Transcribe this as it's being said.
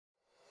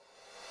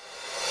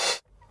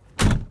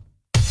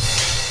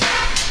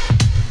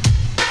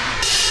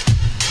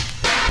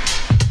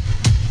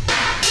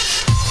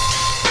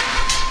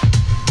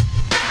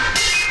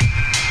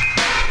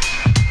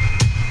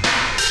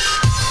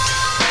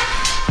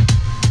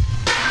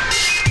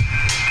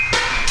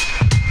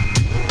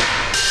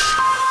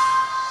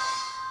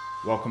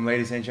Welcome,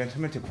 ladies and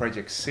gentlemen, to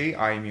Project C.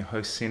 I am your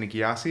host, Cina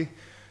Ghiassi.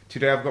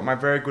 Today I've got my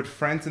very good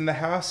friends in the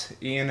house,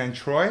 Ian and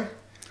Troy.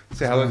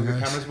 Say hello to the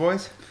cameras,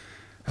 boys.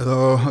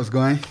 Hello, how's it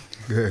going?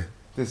 Good.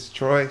 This is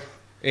Troy.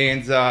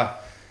 Ian's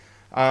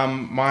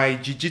my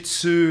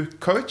Jiu-Jitsu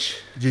coach.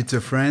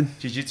 Jiu-Jitsu friend,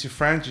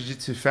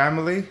 Jiu-Jitsu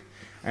family.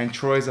 And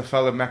Troy's a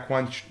fellow Mach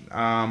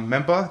 1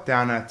 member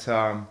down at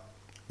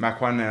Mach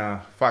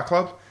 1 Fight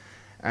Club.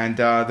 And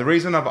the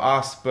reason I've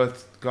asked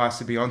both guys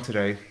to be on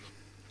today,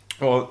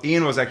 well,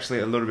 Ian was actually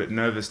a little bit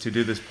nervous to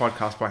do this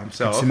podcast by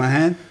himself. see my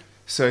hand?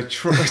 So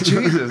Troy,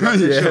 Jesus,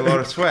 that's actually a lot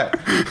of sweat.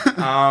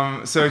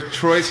 So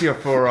Troy's here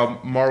for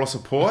moral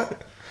support.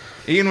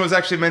 Ian was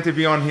actually meant to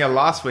be on here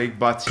last week,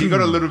 but he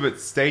got a little bit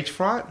stage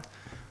fright,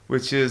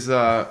 which is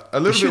a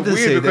little bit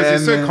weird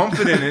because he's so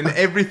confident in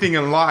everything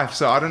in life.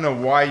 So I don't know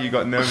why you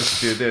got nervous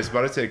to do this,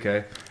 but it's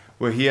okay.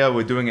 We're here,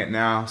 we're doing it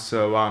now.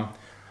 So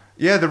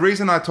yeah, the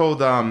reason I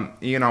told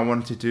Ian I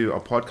wanted to do a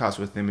podcast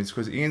with him is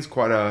because Ian's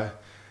quite a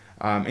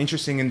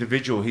interesting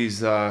individual.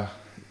 He's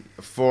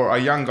for a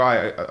young guy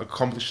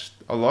accomplished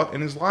a lot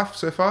in his life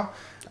so far,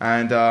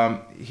 and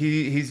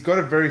he's got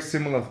a very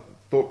similar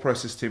thought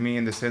process to me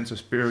in the sense of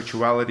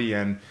spirituality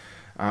and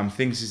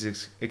things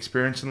he's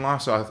experienced in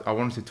life. So I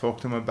wanted to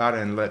talk to him about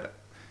it and let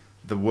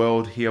the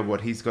world hear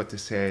what he's got to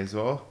say as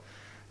well.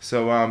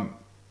 So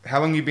how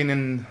long you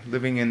been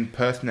living in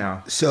Perth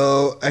now?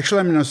 So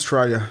actually I'm in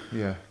Australia.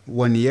 Yeah.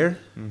 1 year.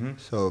 Mm-hmm.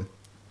 So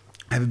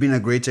it's been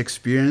a great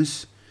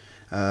experience.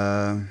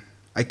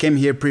 I came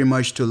here pretty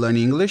much to learn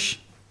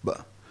English, but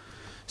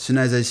as soon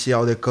as I see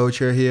all the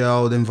culture here,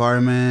 all the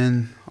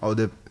environment, all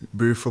the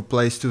beautiful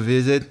place to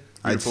visit.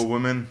 Beautiful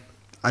women.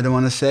 I don't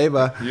want to say,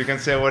 but you can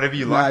say whatever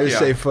you like. You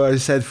say first. You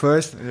said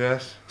first.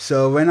 Yes.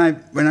 So when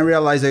I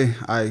realized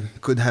I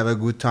could have a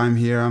good time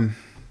here,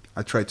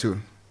 I try to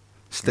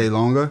stay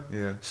longer.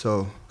 Yeah.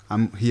 So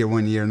I'm here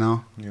 1 year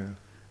now. Yeah.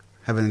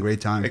 Having a great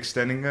time.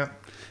 Extending it?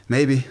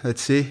 Maybe.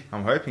 Let's see.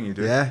 I'm hoping you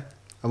do. Yeah.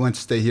 I want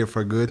to stay here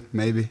for good.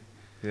 Maybe.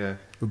 Yeah.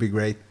 It would be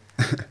great.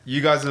 You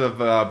guys have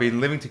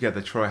been living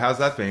together, Troy. How's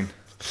that been?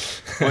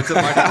 What's it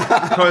like?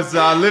 Because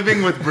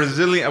living with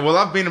Brazilian... Well,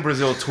 I've been in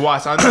Brazil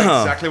twice. I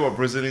know exactly what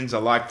Brazilians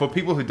are like. For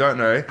people who don't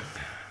know,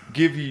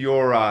 give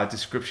your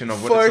description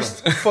of what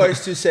it's like.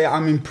 First to say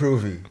I'm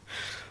improving.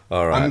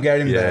 All right. I'm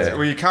getting better.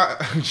 Well, you can't...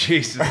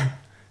 Jesus.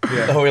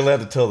 Yeah. Are we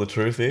allowed to tell the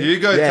truth here? You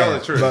go tell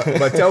the truth.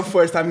 But tell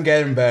first I'm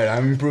getting better.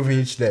 I'm improving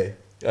each day.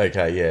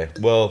 Okay, yeah.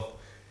 Well,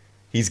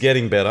 he's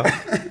getting better.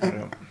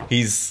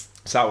 He's...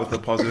 Start with the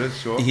positives,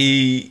 sure.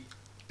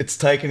 It's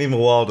taken him a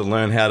while to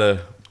learn how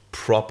to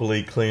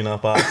properly clean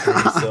up after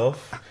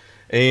himself.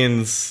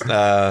 Ian's...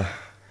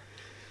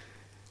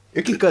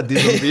 You can cut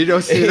this on video.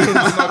 I'm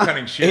not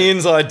cutting shit.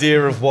 Ian's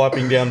idea of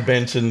wiping down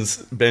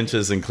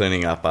benches and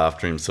cleaning up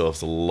after himself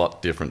is a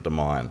lot different to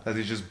mine. As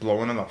he's just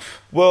blowing it up.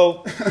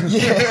 Well,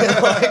 yeah,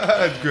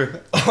 That's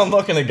good. I'm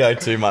not going to go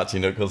too much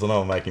into it because I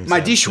know I'm making My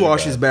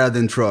dishwasher is better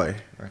than Troy.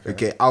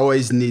 Okay, I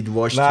always need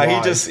wash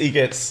twice. he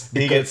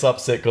gets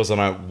upset because I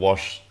don't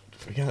wash.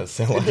 You're gonna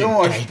sound like don't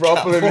wash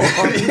properly.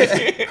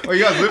 Well,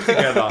 you guys live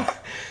together.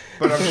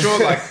 But I'm sure,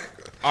 like,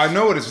 I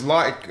know what it's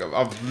like.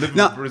 I've lived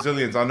with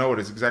Brazilians. I know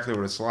exactly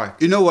what it's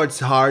like. You know what's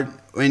hard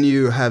when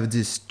you have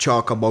this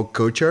talk about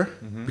culture?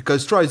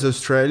 Because Troy is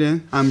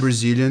Australian, I'm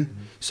Brazilian,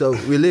 so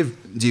we live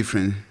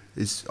different.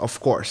 It's of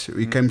course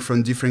we came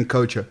from different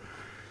culture.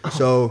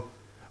 So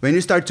when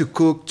you start to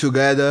cook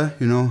together,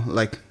 you know,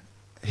 like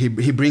he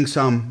brings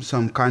some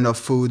kind of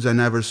foods I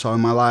never saw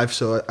in my life.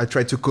 So I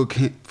try to cook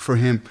for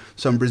him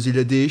some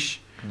Brazilian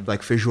dish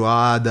like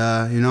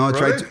feijoada. You know, I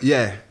try to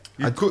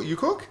You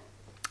cook?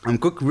 I'm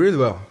cook really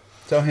well.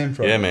 Tell him,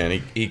 Troy. Yeah,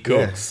 man, he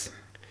cooks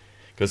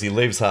because he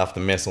leaves half the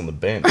mess on the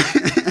bench.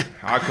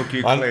 I cook,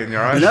 you clean,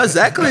 you're right? No,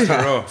 exactly. Fair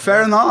enough.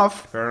 Fair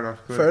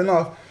enough. Good. Fair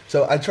enough.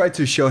 So I try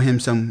to show him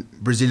some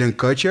Brazilian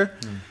culture,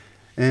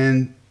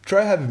 and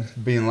Troy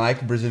have been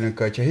like Brazilian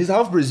culture. He's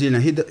half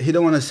Brazilian. He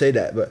don't want to say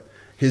that, but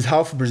he's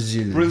half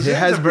Brazilian. Brazilians he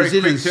has are very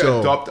Brazilian quick to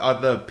adopt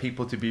other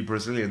people to be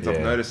Brazilians. Yeah,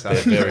 I've noticed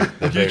that.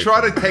 they're You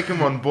try to take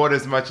them on board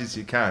as much as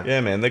you can.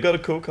 Yeah, man, they got a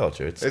cool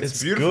culture. It's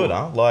beautiful. good,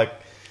 huh? Like,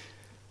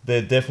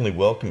 they're definitely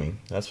welcoming.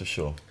 That's for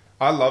sure.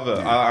 I love it.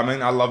 Yeah.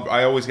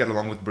 I always get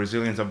along with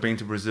Brazilians. I've been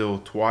to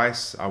Brazil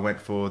twice. I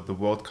went for the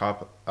World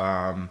Cup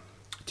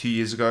 2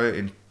 years ago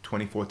in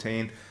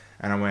 2014,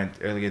 and I went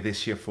earlier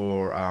this year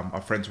for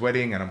a friend's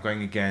wedding, and I'm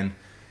going again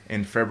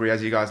in February,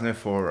 as you guys know,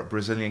 for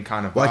Brazilian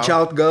Carnival. Watch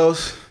out,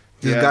 girls.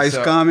 This guy's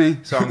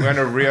coming. So I'm going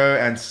to Rio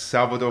and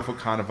Salvador for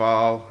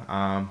Carnival.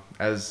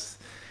 As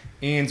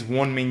Ian's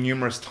warned me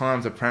numerous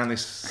times, apparently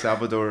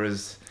Salvador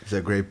is... It's a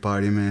great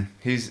party, man.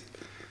 He's...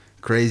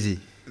 Crazy.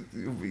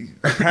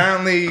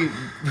 Apparently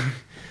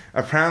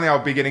I'll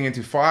be getting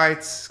into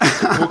fights,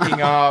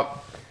 hooking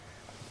up,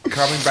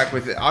 coming back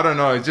with it. I don't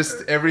know,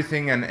 just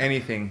everything and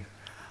anything.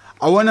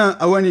 I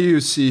wanna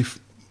you see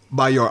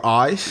by your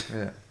eyes.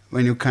 Yeah.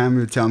 When you come,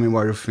 you tell me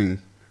what you think.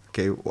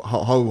 Okay,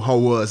 how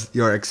was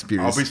your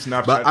experience? I'll be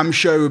Snapchat. But I'm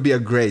sure it will be a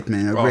great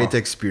great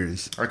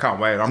experience. I can't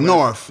wait.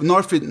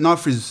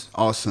 North is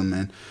awesome,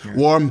 man. Yeah.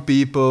 Warm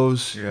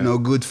peoples, you know,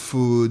 good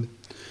food.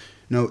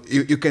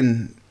 you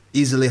can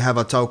easily have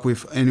a talk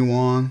with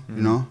anyone.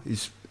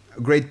 It's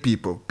great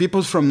people.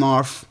 People's from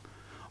North,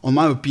 on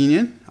my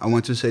opinion, I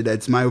want to say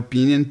that's my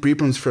opinion.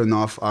 People's from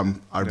North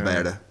are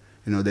better.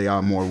 They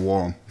are more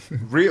warm.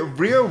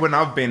 Rio, when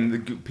I've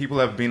been, people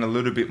have been a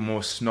little bit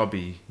more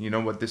snobby. You know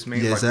what this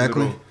means? Yeah, like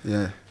exactly.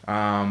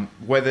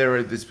 Whether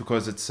it's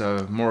because it's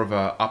more of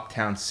a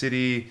uptown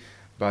city,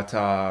 but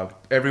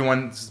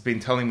everyone's been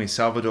telling me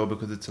Salvador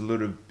because it's a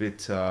little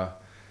bit.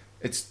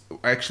 It's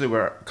actually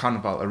where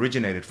Carnival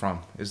originated from.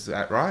 Is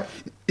that right?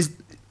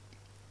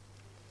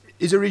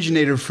 It's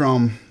originated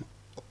from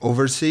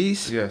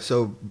overseas. Yeah.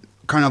 So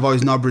Carnival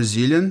is not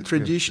Brazilian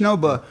traditional,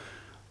 but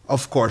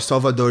of course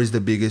Salvador is the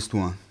biggest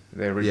one.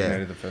 They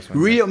originated the first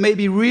one.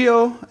 Maybe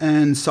Rio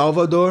and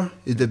Salvador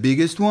is the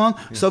biggest one.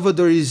 Yeah.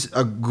 Salvador is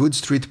a good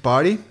street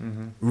party.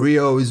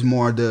 Rio is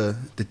more the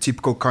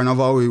typical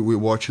Carnival we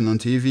watching on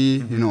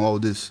TV. All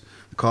these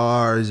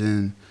cars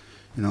and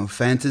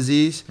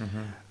fantasies.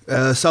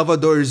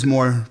 Salvador is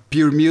more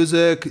pure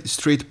music,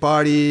 street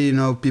party.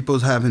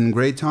 People's having a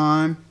great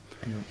time,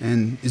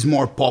 and it's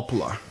more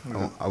popular.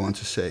 I want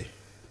to say.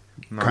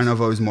 Nice.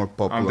 Carnival is more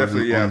popular. I'm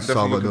definitely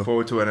looking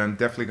forward to it. I'm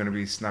definitely going to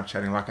be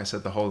Snapchatting, like I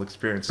said, the whole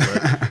experience. So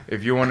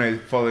if you want to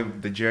follow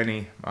the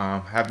journey,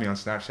 have me on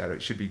Snapchat.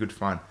 It should be good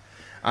fun.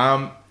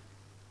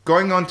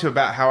 Going on to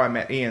about how I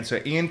met Ian. So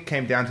Ian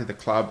came down to the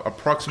club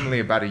approximately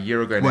about a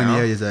year ago now. 1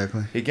 year,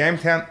 exactly. He came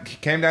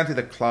down to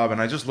the club,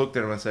 and I just looked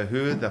at him and said,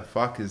 "Who the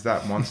fuck is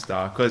that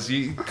monster?" Because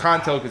you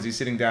can't tell because he's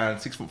sitting down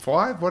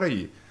 6'5". What are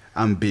you?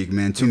 I'm big,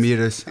 man. 2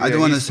 meters. I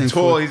don't want to say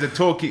tall. He's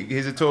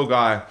a tall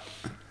guy.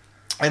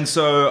 And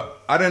so,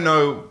 I don't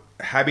know,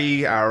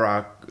 Habby,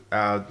 our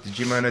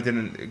gym owner,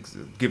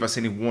 didn't give us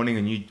any warning.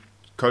 A new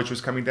coach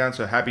was coming down.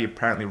 So, Habby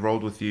apparently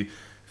rolled with you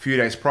a few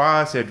days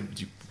prior, said,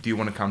 do you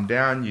want to come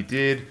down? You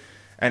did.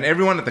 And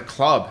everyone at the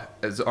club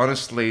has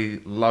honestly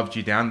loved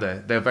you down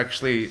there. They've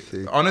actually,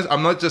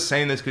 I'm not just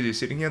saying this because you're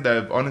sitting here.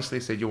 They've honestly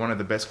said you're one of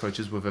the best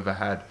coaches we've ever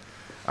had.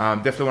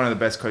 Definitely one of the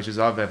best coaches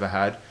I've ever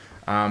had.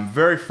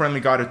 Very friendly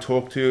guy to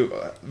talk to.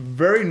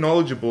 Very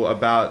knowledgeable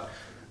about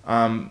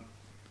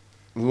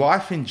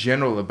life in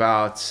general,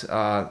 about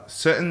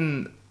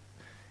certain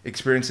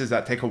experiences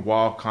that take a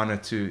while kind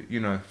of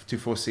to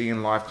foresee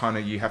in life, kind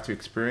of you have to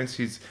experience.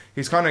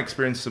 He's kind of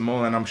experienced them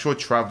all, and I'm sure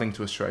traveling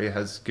to Australia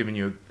has given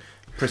you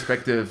a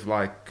perspective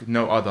like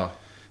no other.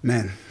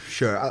 Man,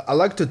 sure. I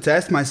like to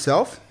test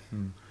myself.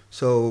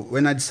 So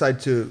when I decide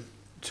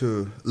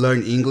to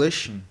learn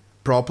English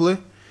properly,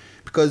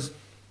 because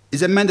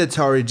it's a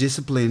mandatory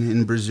discipline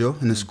in Brazil,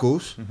 in the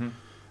schools,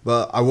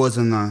 but I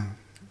wasn't a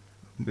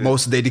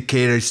most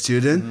dedicated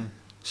student.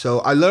 So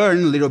I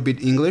learned a little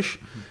bit English,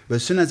 but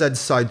as soon as I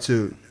decide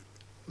to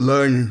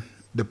learn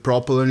the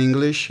proper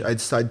English, I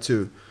decide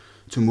to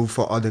move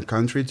for other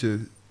country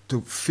to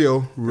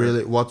feel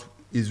really what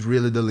is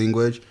really the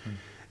language.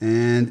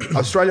 And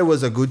Australia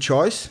was a good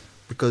choice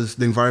because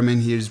the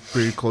environment here is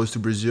pretty close to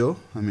Brazil.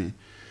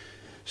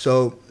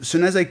 So as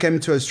soon as I came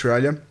to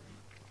Australia,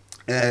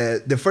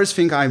 the first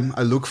thing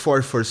I look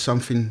for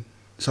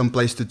some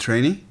place to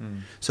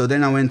training. So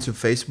then I went to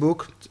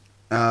Facebook.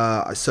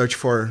 I searched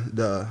for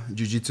the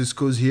Jiu-Jitsu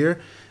schools here,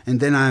 and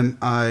then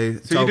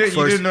So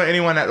you didn't know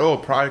anyone at all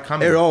prior to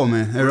coming? At all,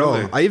 man. At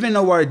all. I even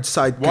know where I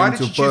decided to Why did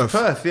you Perth.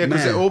 choose Perth? Yeah,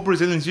 because all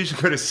Brazilians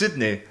usually go to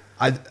Sydney.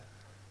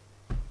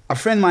 A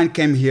friend of mine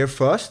came here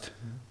first.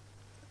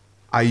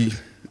 I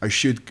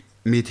should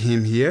meet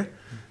him here,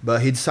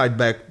 but he decided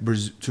back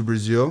to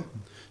Brazil.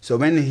 So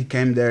when he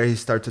came there, he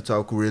started to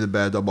talk really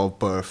bad about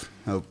Perth.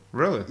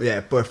 Really?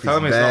 Yeah, Perth is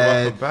Tell me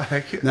bad. it's not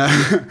back. No,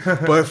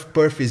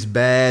 Perth is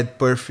bad.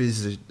 Perth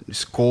is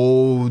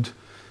cold.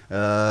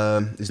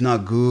 It's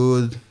not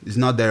good. It's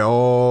not there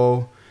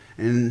all.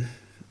 And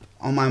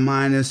on my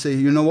mind, I say,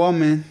 you know what,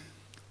 man?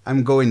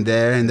 I'm going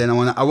there, and then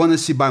I wanna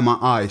see by my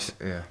eyes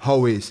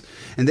how it is.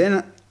 And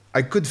then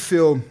I could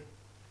feel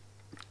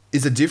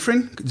it's a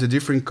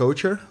different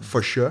culture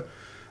for sure.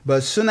 But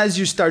as soon as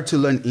you start to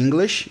learn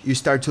English, you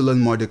start to learn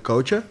more the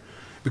culture,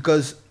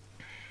 because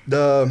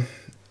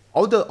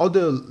all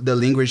the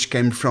language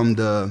came from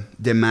the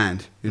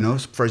demand.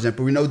 For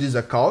example, we know this is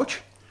a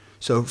couch.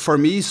 So for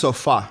me, it's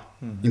sofá.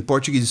 In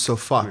Portuguese, it's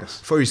sofá.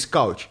 Yes. For it's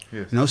couch.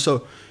 Yes.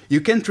 So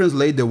you can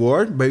translate the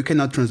word, but you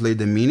cannot translate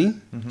the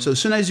meaning. So as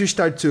soon as you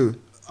start to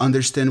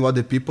understand what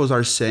the people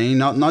are saying,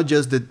 not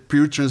just the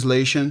pure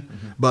translation,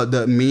 but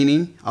the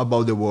meaning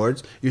about the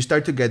words, you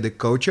start to get the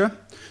culture.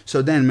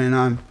 So then,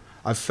 man,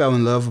 I fell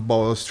in love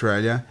about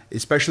Australia,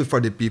 especially for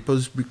the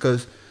peoples,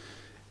 because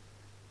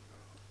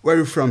where are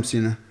you from,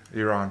 Cina?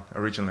 Iran,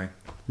 originally.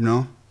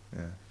 No?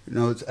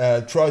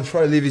 Yeah.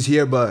 Troy lives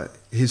here, but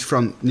he's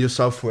from New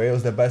South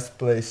Wales, the best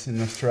place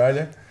in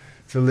Australia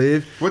to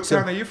live. What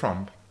town are you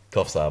from?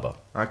 Coffs Harbour.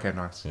 Okay,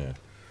 nice. Yeah.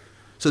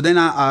 So then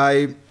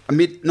I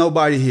meet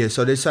nobody here,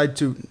 so I decided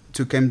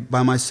to come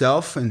by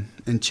myself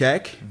and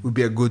check. It would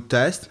be a good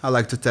test. I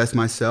like to test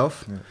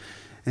myself. Yeah.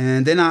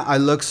 And then I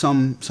look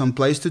some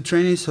place to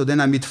train in. So then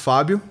I meet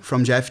Fabio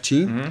from Jeff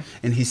Team,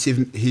 and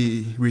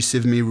he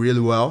received me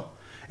really well.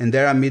 And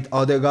there I meet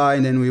other guy,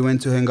 and then we went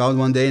to hang out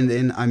one day, and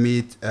then I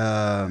meet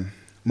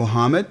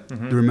Mohammed. Do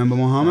you remember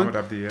Mohammed? Mohammed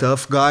Abdi, yeah.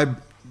 Tough guy,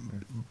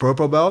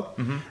 purple belt.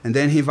 And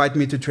then he invited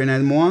me to train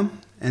at Moam.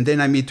 And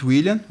then I meet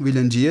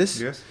William Diaz.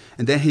 Yes.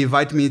 And then he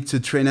invited me to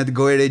train at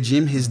Goere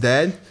Gym, his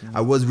dad.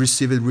 I was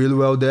received really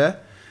well there.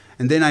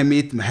 And then I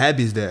meet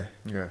Habis there.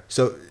 Yeah.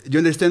 So you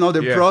understand all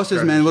the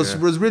process, man. It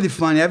was really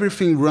fun.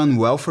 Everything run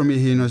well for me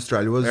here in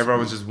Australia.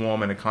 Everyone was just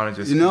warm and it kind of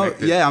just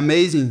connected. Yeah,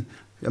 amazing.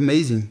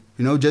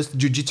 Just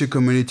jiu-jitsu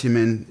community,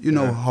 man. You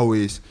know how it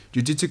is.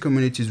 Jiu-jitsu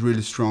community is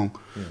really strong.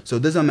 Yeah. So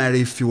it doesn't matter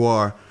if you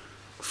are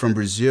from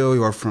Brazil,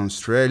 you are from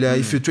Australia.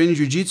 If you train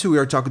jiu-jitsu, we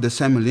are talking the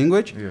same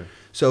language. Yeah.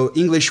 So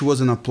English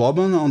wasn't a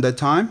problem on that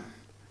time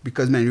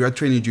because, man, you are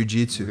training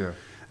jiu-jitsu. Yeah.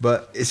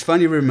 But it's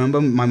funny,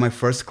 remember my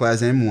first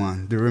class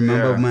M1. Do you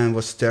remember, man, it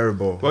was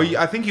terrible. Well,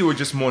 I think you were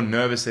just more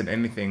nervous than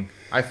anything.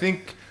 I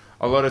think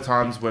a lot of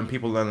times when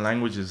people learn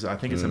languages, I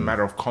think it's a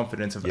matter of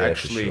confidence of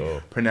actually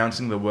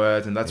pronouncing the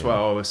words. And that's why I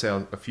always say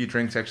a few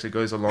drinks actually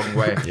goes a long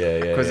way.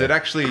 Because it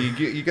actually,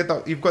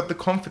 you've got the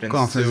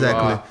confidence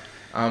to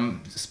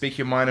speak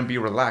your mind and be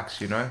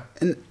relaxed, you know?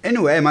 And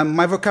anyway,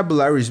 my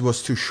vocabulary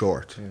was too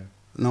short. Yeah.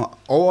 No,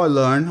 all I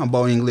learned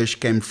about English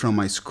came from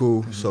my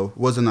school, so it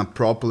wasn't a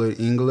proper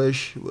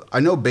English. I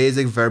know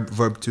basic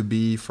verb to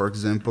be, for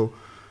example,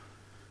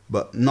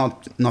 but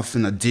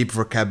nothing a deep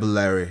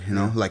vocabulary, you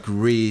know, like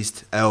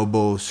wrist,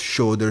 elbows,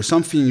 shoulder,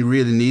 something you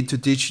really need to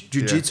teach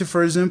jiu-jitsu,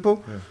 for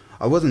example. Yeah.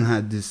 I wasn't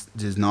had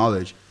this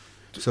knowledge.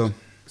 So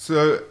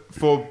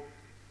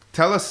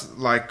tell us,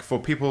 like, for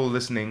people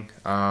listening,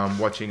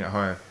 watching at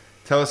home,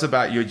 tell us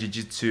about your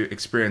jiu-jitsu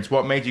experience.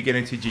 What made you get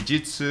into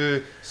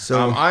jiu-jitsu?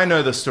 So I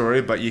know the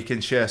story, but you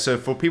can share. So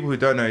for people who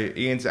don't know,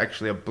 Ian's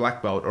actually a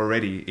black belt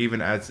already,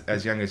 even as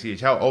young as he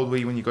is. How old were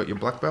you when you got your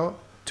black belt?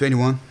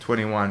 21.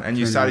 21. And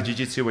you started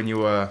jiu-jitsu when you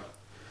were?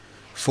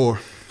 4.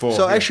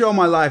 So actually all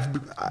my life,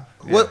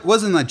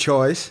 wasn't a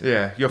choice.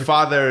 Yeah. Your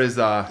father is...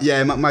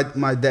 Yeah,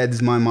 my dad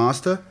is my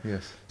master.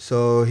 Yes.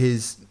 So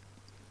he's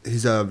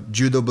a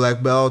judo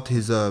black belt.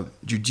 He's a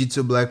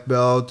jiu-jitsu black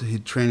belt. He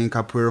trained in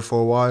capoeira for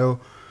a while.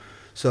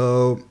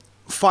 So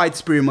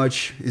fights pretty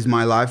much is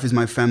my life, is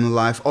my family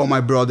life. All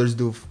my brothers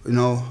do, you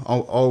know,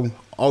 all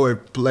our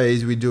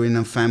plays we do in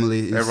a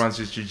family. Everyone's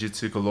just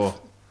jiu-jitsu galore.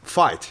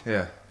 Fight.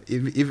 Yeah.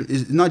 Even,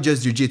 it's not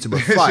just jiu-jitsu,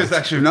 but fight. It's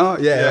actually, you know?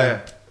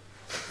 Yeah.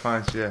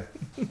 Punch, yeah.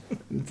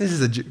 This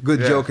is a good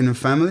joke in the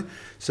family.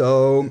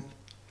 So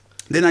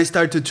then I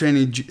started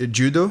training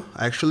judo,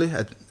 actually,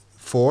 at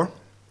 4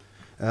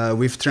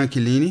 with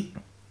Tranquillini,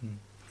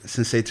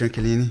 Sensei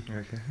Tranquillini.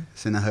 Okay.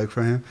 Send a hug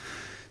for him.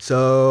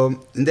 So,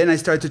 and then I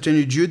started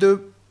training judo.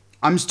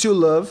 I'm still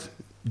loving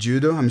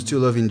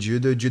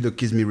judo. Judo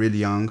keeps me really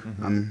young.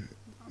 I'm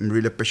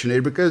really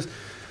passionate because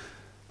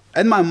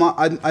at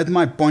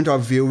my point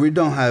of view, we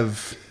don't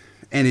have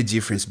any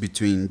difference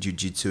between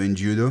jiu-jitsu and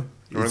judo.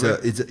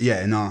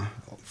 Really? No,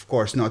 of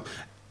course not.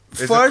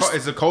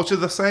 Is the culture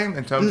the same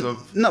in terms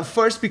of? No,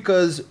 first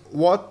because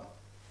what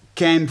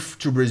came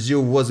to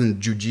Brazil wasn't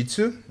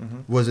jiu-jitsu,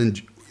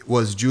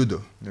 was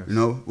judo. Yes. You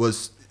know,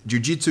 was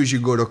Jiu-Jitsu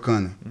Jigoro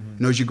Kano. You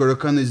know, Jigoro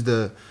Kano is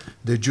the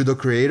judo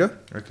creator.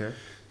 Okay.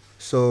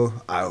 So,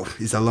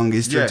 it's a long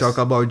history to talk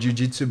about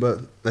Jiu-Jitsu,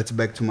 but let's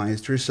back to my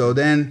history. So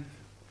then,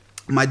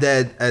 my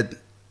dad,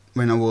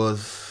 when I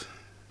was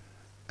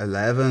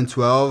 11,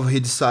 12, he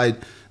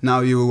decided,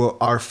 now you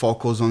are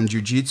focused on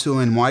Jiu-Jitsu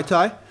and Muay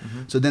Thai.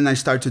 So then I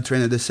started to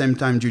train at the same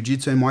time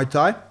Jiu-Jitsu and Muay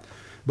Thai.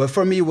 But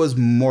for me, it was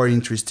more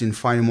interesting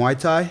fighting Muay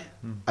Thai.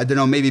 I don't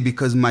know, maybe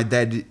because my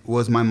dad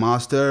was my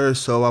master,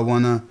 so I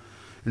want to,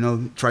 you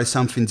know, try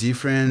something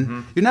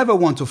different. You never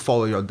want to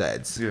follow your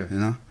dads, you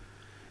know.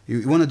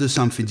 You want to do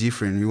something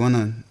different. You want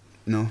to,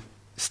 you know,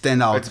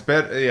 stand out. It's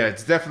better,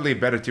 it's definitely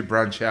better to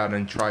branch out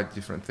and try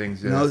different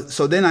things. You know,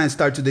 so then I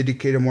started to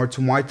dedicate more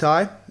to Muay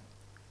Thai.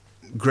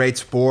 Great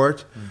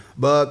sport.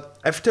 But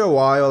after a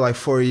while, like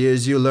 4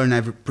 years, you learn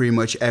pretty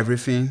much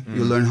everything.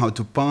 You learn how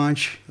to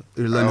punch.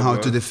 You learn how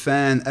to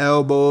defend,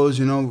 elbows,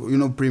 you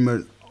know, pretty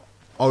much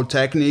all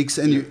techniques.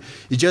 And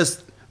you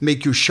just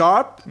make you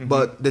sharp,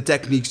 but the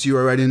techniques you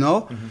already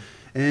know.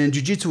 And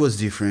Jiu-Jitsu was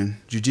different.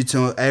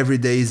 Jiu-Jitsu every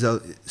day is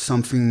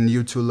something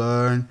new to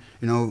learn.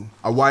 You know,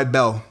 a white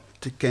belt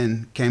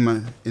can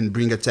and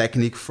bring a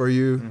technique for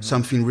you,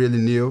 something really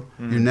new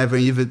you never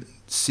even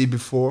see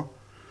before.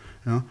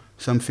 You know,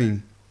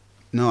 something,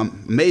 you know,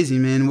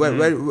 amazing, man. Where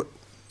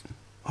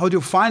how do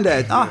you find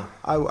that?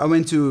 I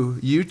went to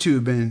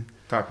YouTube and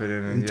type it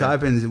in and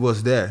type and it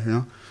was there. You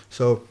know,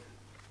 so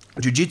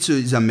Jiu-Jitsu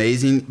is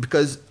amazing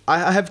because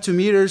I have 2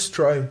 meters,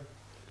 Troy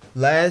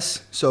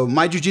less. So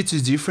my Jiu-Jitsu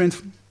is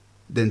different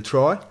than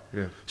Troy.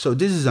 Yeah. So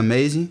this is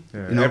amazing.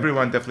 Yeah. You know,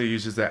 everyone definitely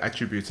uses their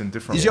attributes in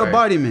different ways. It's your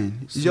body, man.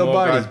 It's Small your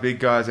body. Guys, big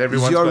guys,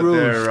 everyone's got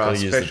their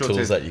specialties. Use the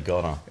tools that you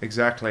got on.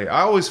 Exactly.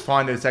 I always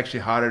find that it's actually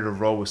harder to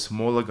roll with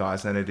smaller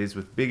guys than it is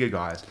with bigger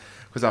guys.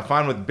 Because I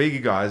find with bigger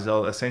guys,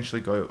 they'll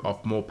essentially go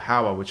off more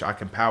power, which I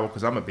can power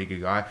because I'm a bigger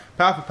guy.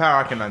 Power for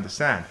power, I can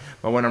understand.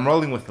 But when I'm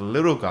rolling with a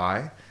little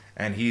guy,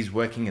 and he's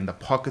working in the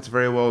pockets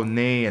very well,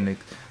 knee, and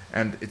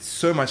And it's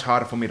so much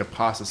harder for me to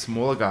pass a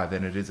smaller guy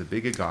than it is a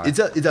bigger guy. It's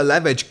a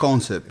leverage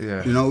concept.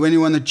 Yeah. You know, when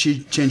you want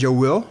to change your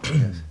will,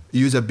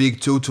 you use a big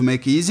tool to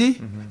make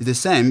easy. It's the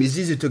same. It's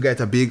easy to get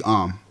a big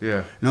arm.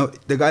 Yeah. You know,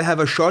 the guy have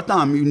a short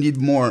arm, you need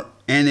more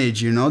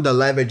energy, you know, the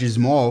leverage is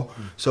small.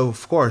 So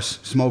of course,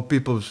 small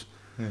people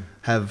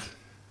have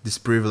this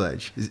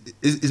privilege.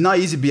 It's not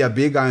easy to be a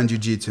big guy in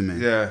jiu-jitsu,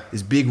 man. Yeah.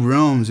 It's big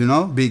rooms, you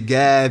know, big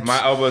gaps.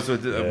 My elbows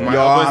would, my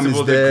Your arm elbows is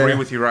will there. agree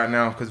with you right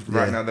now because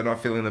right now they're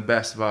not feeling the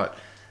best. But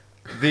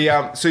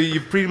so you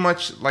pretty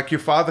much like your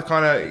father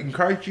kind of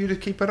encouraged you to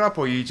keep it up,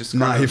 or you just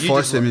Nah, he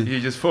forced me. He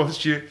just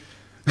forced you.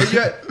 But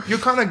you're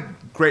kind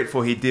of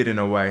grateful he did in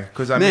a way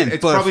because I Man, mean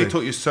it's probably perfect.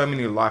 taught you so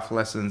many life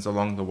lessons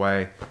along the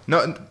way.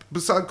 No,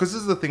 because this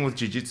is the thing with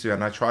jiu-jitsu,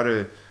 and I try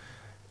to.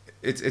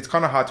 It's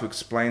kind of hard to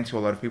explain to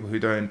a lot of people who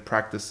don't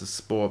practice the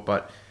sport,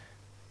 but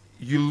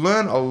you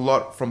learn a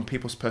lot from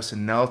people's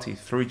personality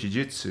through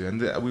jiu-jitsu,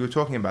 and we were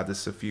talking about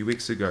this a few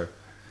weeks ago.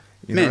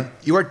 You know?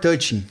 You are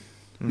touching.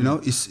 You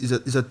know,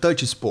 it's a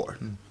touch sport.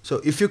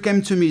 So if you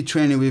came to me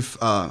training with,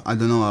 I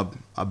don't know,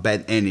 a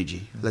bad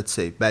energy, let's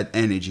say, bad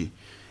energy,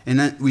 and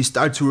then we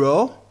start to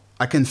roll,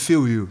 I can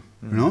feel you,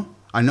 you know?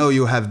 I know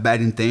you have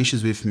bad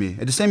intentions with me.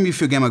 At the same,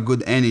 if you get a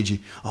good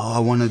energy, oh, I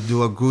want to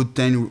do a good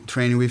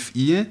training with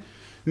Ian,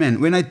 man,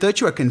 when I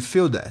touch you, I can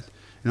feel that,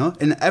 you know?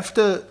 And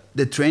after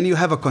the training, you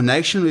have a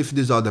connection with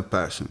this other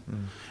person.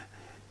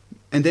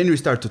 And then we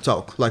start to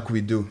talk like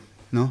we do,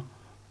 you know?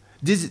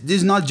 This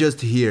is not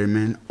just here,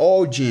 man.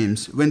 All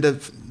gyms, when the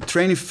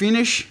training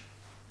finish,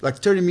 like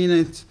 30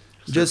 minutes,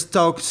 just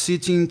talk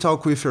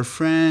with your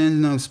friends,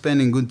 you know,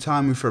 spending good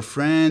time with your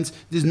friends.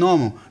 This is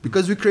normal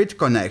because we create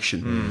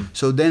connection.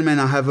 So then, man,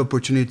 I have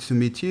opportunity to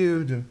meet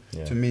you,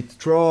 to meet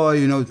Troy,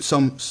 you know,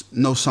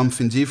 know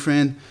something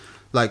different.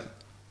 Like,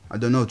 I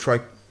don't know, Troy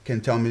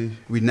can tell me,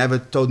 we never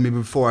told me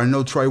before. I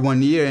know Troy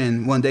 1 year,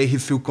 and one day he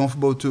feel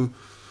comfortable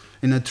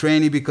in a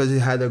training because he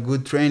had a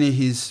good training.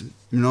 He's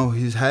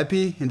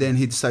happy, and then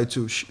he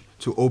decided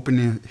to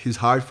open his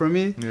heart for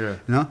me. Yeah.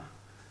 You know,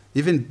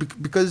 even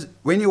because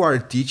when you are a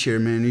teacher,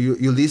 man,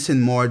 you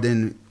listen more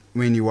than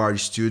when you are a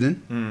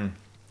student.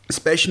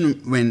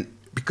 Especially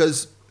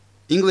because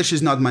English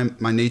is not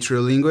my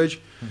natural language,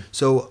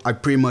 so I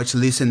pretty much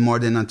listen more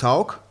than I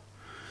talk.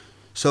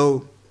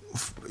 So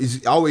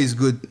it's always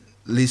good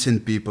listen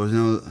people. You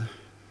know,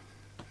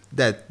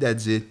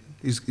 that's it.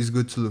 It's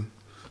good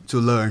to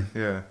learn.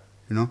 Yeah.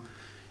 You know,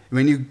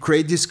 when you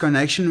create this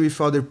connection with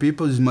other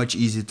people, it's much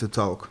easier to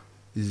talk.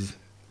 He's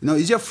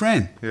your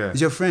friend. Yeah.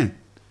 He's your friend.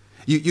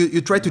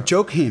 You try to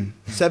choke him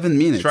 7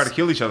 minutes. Try to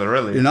kill each other,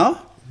 really. You know?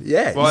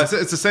 Yeah. Well,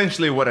 it's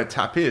essentially what a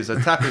tap is. A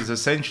tap is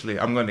essentially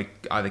I'm going to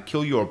either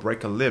kill you or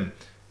break a limb.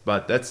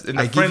 But that's in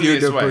the friendliest way. I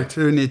give you the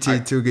opportunity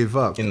to give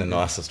up. In the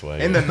nicest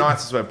way. In the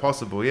nicest way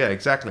possible, yeah,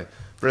 exactly.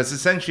 But it's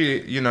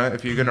essentially, you know,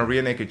 if you're going to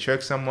rear naked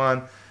choke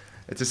someone,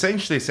 it's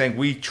essentially saying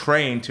we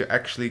train to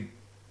actually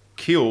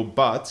kill,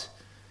 but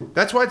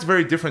that's why it's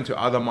very different to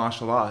other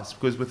martial arts.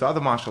 Because with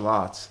other martial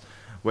arts,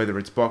 whether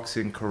it's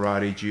boxing,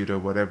 karate, judo,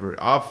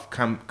 whatever, I've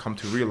come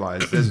to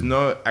realize there's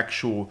no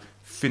actual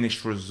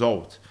finished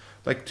result.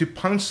 Like to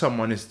punch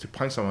someone is to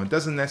punch someone. It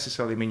doesn't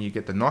necessarily mean you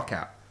get the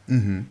knockout.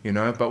 You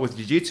know, but with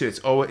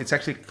jiu-jitsu, it's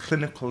actually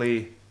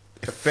clinically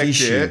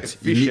efficient.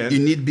 You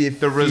need to be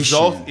efficient. The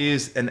result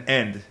is an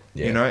end.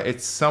 Yeah. You know,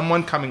 it's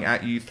someone coming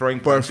at you, throwing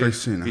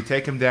punches. You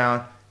take him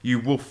down, you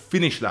will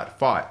finish that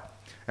fight.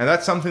 And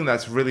that's something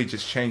that's really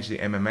just changed the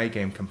MMA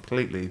game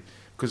completely.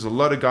 Because a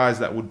lot of guys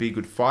that would be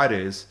good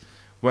fighters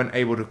weren't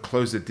able to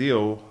close the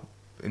deal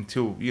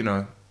until, you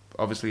know,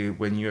 obviously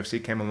when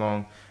UFC came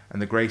along and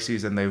the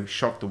Gracies and they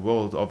shocked the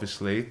world,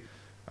 obviously.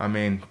 I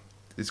mean,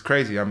 it's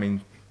crazy. I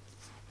mean,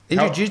 and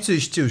jiu-jitsu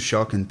is still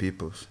shocking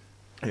people.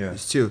 Yeah.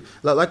 It's still,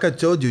 like I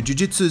told you,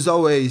 jiu-jitsu is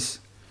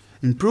always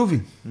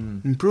improving.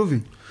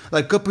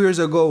 Like a couple years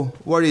ago,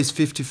 what is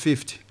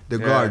 50-50? The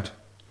guard.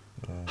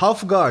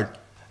 Half guard.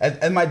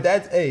 At my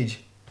dad's age,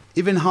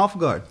 even half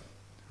guard.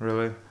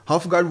 Really?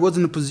 Half guard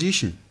wasn't a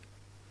position.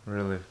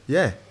 Really?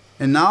 Yeah.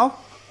 And now,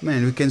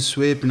 man, we can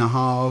sweep in a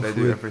half. They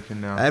do everything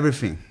now.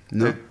 Everything.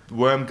 No?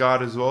 Worm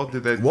guard as well?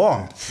 Did they?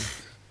 Warm.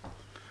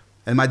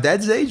 At my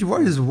dad's age,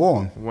 what is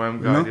warm?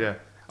 Worm guard, yeah.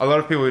 A lot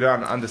of people who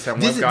don't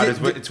understand worm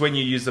guard it's when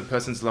you use the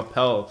person's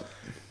lapel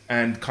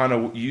and kind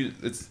of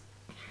it's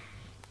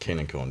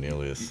Keenan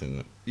Cornelius, isn't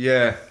it?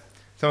 Yeah.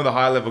 Some of the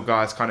high level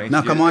guys kind of.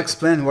 Now, come on,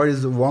 explain what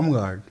is the warm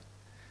guard.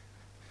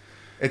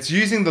 It's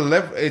using the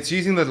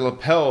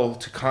lapel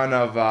to kind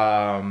of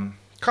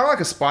like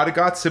a spider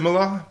guard,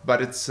 similar,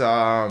 but it's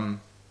you're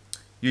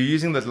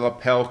using the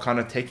lapel, kind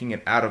of taking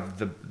it out of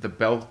the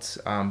belt,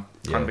 kind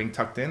of being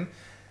tucked in,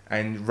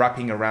 and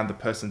wrapping around the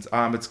person's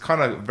arm. It's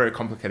kind of very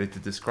complicated to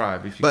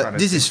describe. But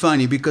this is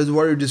funny because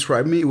what you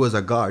described me was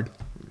a guard.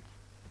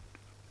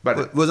 But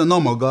it was a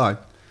normal guard.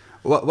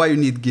 Why you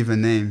need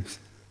given names?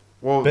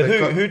 Well, but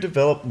who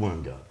developed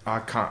Worm Guard? I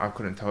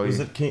couldn't tell you.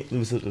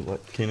 Was it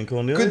like Keenan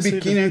Cornelius? Could be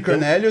Keenan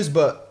Cornelius,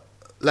 but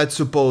let's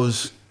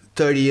suppose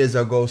 30 years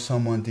ago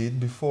someone did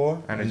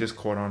before. And it just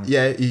caught on.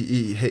 Yeah,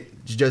 he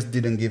just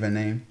didn't give a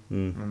name.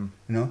 You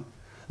know?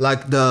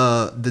 Like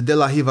the De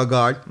La Riva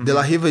guard. De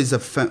La Riva is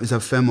a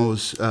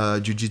famous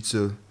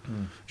jiu-jitsu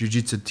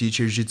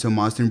teacher, jiu-jitsu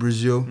master in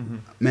Brazil.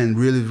 Man,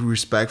 really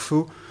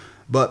respectful.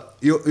 But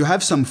you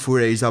have some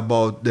footage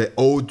about the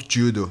old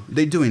judo.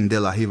 They do in De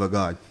La Riva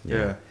guard.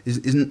 Yeah.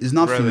 It's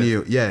nothing Really?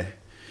 new. Yeah.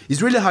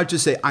 It's really hard to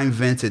say I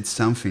invented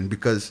something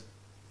because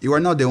you are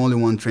not the only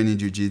one training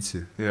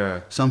jiu-jitsu.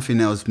 Yeah.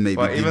 Something else maybe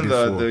But did even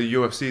before. the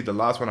UFC, the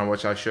last one I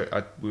watched,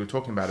 we were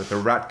talking about it,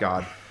 the rat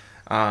guard.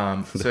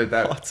 So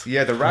that What?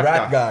 yeah, the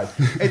rat guard.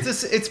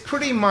 It's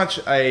pretty much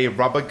a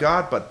rubber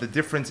guard, but the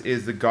difference is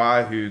the guy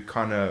who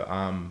kind of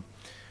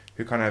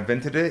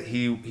invented it.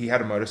 He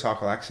had a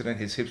motorcycle accident.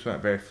 His hips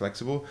weren't very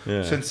flexible.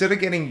 Yeah. So instead of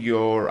getting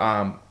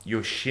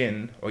your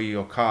shin or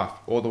your calf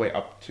all the way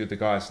up to the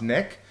guy's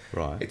neck,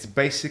 Right. it's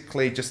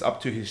basically just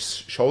up to his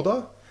shoulder,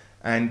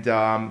 and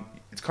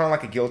it's kind of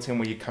like a guillotine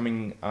where you're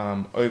coming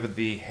over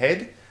the head,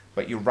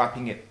 but you're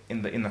wrapping it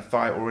in the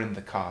thigh or in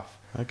the calf.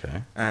 Okay.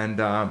 And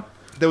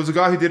there was a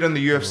guy who did it in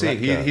the UFC.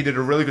 Right guy. He did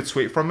a really good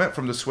sweep from it.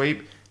 From the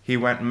sweep, he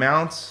went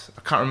mount.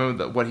 I can't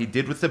remember what he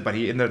did with it, but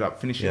he ended up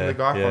finishing Yeah, the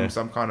guy yeah. from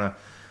some kind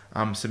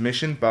of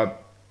submission.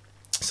 But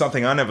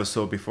something I never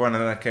saw before. And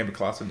then I came to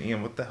class and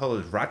Ian, what the hell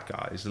is rat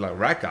guard? He's like,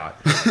 rat guard.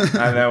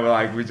 And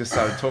then we just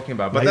started talking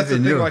about it. But that's the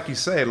thing, like you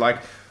say,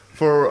 like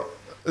for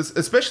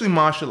especially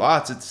martial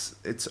arts,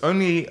 it's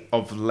only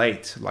of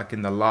late, like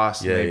in the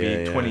last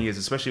maybe 20 years,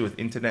 especially with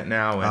internet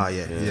now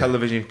and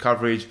television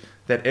coverage,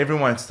 that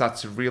everyone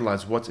starts to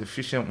realize what's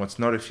efficient, what's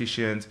not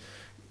efficient.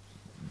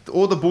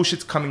 All the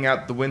bullshit's coming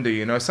out the window,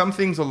 you know. Some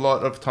things a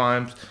lot of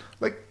times,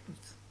 like,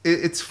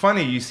 it's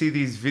funny. You see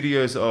these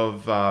videos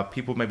of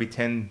people maybe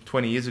 10,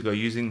 20 years ago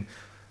using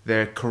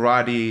their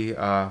karate,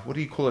 what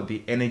do you call it?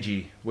 The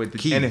energy. Where the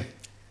Ki.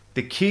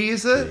 The key,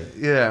 is it?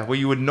 Yeah, where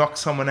you would knock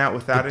someone out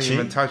without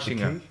even touching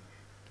it.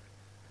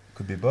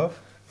 Could be both.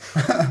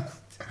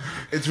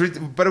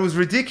 But it was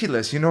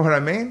ridiculous, you know what I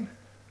mean?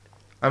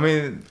 I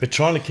mean... But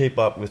trying to keep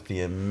up with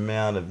the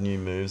amount of new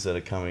moves that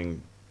are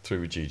coming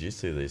through with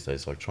Jiu-Jitsu these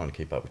days, like trying to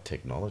keep up with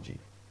technology.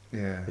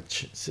 Yeah.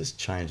 It's just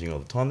changing all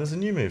the time. There's a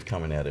new move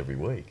coming out every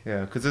week.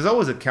 Yeah, because there's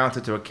always a counter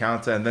to a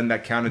counter, and then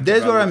that counter...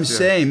 That's what I'm develops,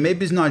 saying.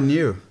 Maybe it's not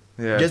new.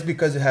 Yeah. Just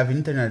because you have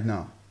internet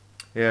now.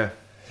 Yeah.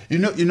 You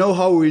know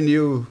how we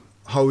knew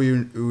how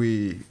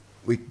we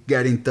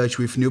get in touch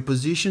with new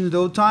positions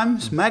those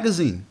times?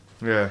 Magazine.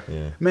 Yeah.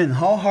 Yeah. Man,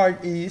 how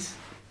hard it is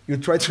you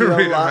try to read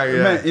read a mag-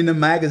 yeah. man, in a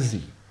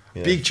magazine.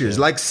 Yeah, Pictures,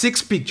 yeah. like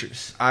 6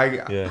 pictures.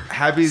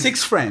 Habby's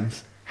 6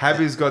 frames.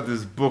 Habby's got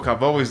this book.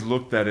 I've always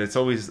looked at it. It's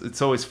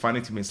always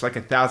funny to me. It's like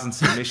 1,000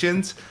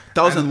 submissions.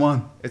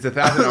 1001. It's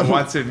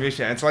 1,001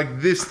 submission. It's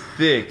like this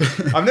thick.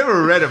 I've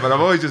never read it, but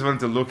I've always just wanted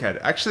to look at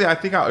it. Actually, I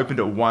think I opened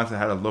it once and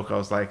had a look. I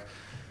was like,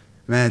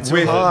 Man, it's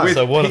With- hard. with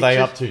So what are they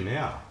pictures- up to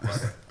now?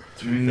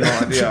 no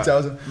idea.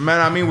 2000. Man,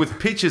 I mean, with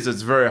pictures,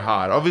 it's very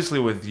hard. Obviously,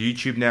 with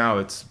YouTube now,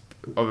 it's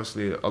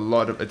obviously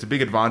it's a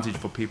big advantage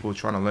for people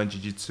trying to learn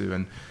jiu-jitsu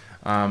and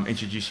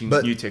introducing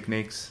But- new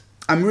techniques.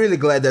 I'm really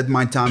glad that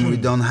my time we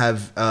don't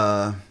have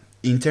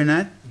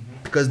internet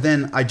because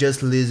then I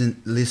just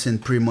listen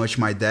pretty much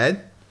my dad.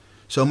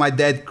 So my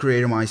dad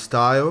created my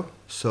style.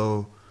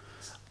 So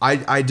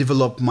I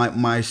developed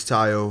my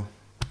style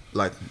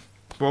like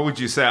What would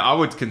you say? I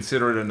would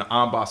consider it an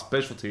armbar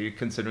specialty,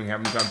 considering how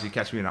many times you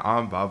catch me in an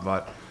armbar.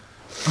 But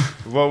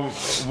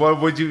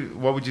what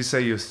would you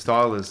say your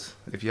style is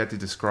if you had to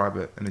describe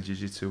it in a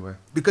jiu-jitsu way?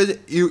 because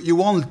you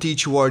won't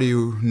teach what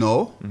you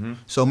know.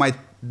 So my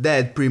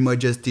dad pretty much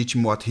just teach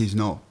him what he's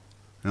know,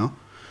 you know.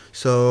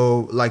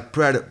 So like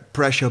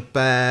pressure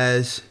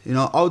pass, you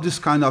know, all this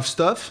kind of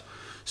stuff.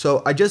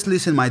 So I just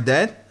listen my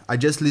dad. I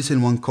just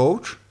listen one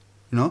coach,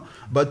 you know.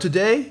 But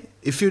today,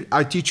 if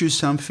I teach you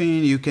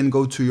something, you can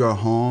go to your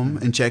home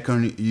and check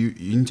on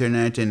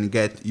internet and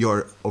get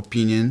your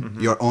opinion,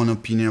 your own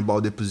opinion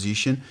about the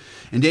position,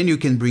 and then you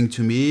can bring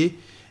to me,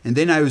 and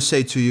then I will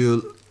say to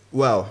you,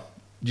 well,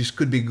 this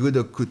could be good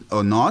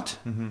or not,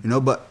 you know,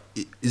 but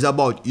it's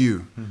about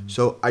you.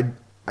 So I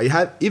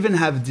even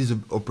have this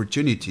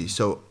opportunity.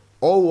 So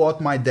all what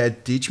my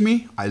dad teach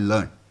me, I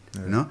learn,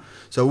 you know.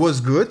 So it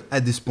was good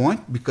at this point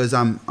because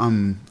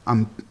I'm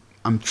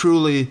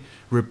truly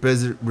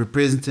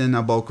representing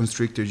about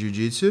constrictor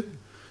jiu-jitsu,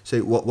 say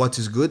what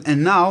is good,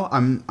 and now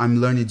I'm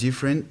learning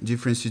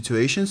different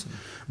situations.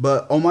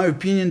 But on my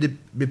opinion,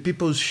 the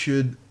people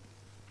should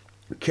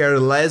care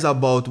less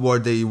about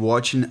what they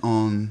watching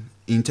on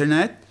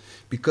internet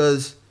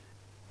because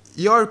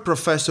your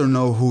professor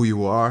know who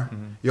you are,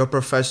 your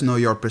professor know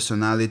your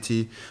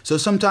personality. So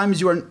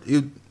sometimes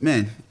you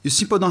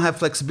simply don't have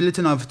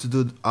flexibility enough to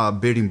do a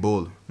bearing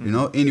ball, you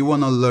know, and you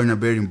want to learn a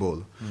bearing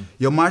ball.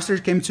 Your master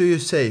came to you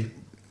say,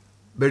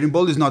 bearing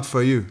ball is not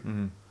for you.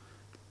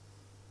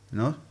 You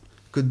know,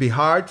 could be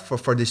hard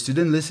for the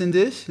student listen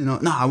this. You know,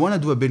 no, I want to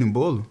do a bearing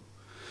ball,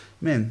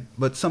 man.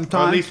 But Or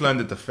sometimes at least learn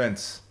the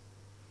defense.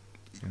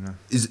 You know.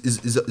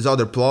 is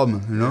other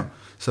problem. You know,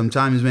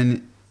 sometimes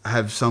when I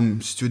have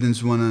some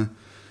students wanna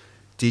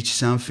teach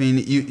something,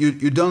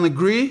 you don't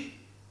agree.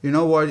 You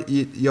know what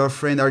your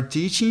friend are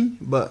teaching,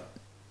 but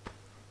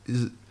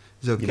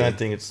It's okay. You don't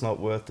think it's not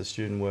worth the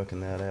student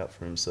working that out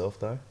for himself,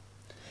 though?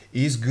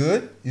 It's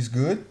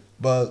good,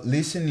 but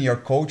listen to your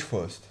coach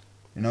first.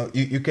 You know,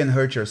 you can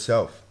hurt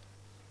yourself.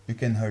 You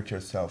can hurt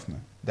yourself,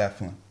 man.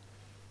 Definitely.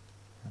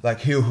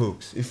 Like heel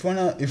hooks. If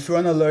you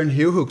wanna learn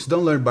heel hooks,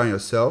 don't learn by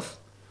yourself.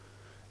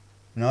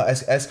 You know,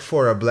 ask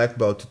for a black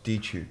belt to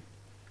teach you.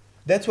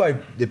 That's why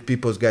the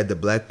people's get the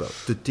black belt,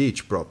 to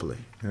teach properly.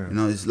 Yeah. You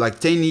know, it's like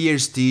 10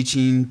 years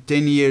teaching,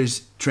 10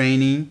 years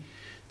training,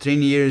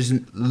 10 years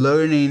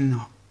learning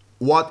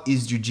what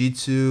is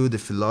jiu-jitsu, the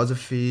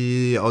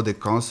philosophy, all the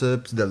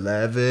concepts, the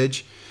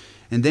leverage,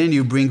 and then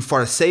you bring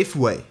for a safe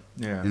way.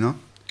 Yeah. You know?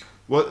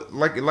 Well,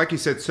 like you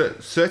said,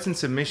 certain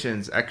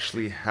submissions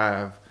actually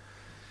have,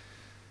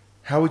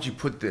 how would you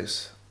put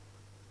this?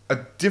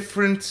 A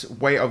different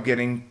way of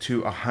getting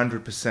to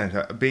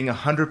 100%. Being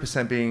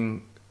 100%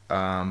 being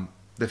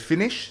the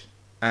finish,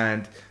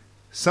 and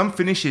some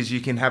finishes you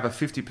can have a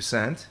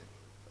 50%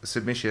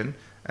 submission,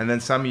 and then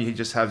some you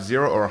just have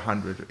 0 or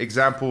 100.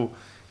 Example,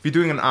 if you're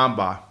doing an arm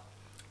bar,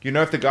 you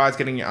know if the guy's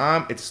getting your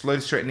arm, it's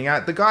slowly straightening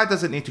out. The guy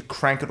doesn't need to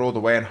crank it all the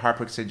way and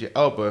hyperextend your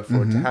elbow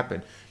for it to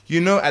happen. You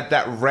know at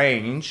that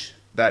range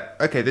that,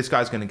 okay, this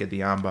guy's going to get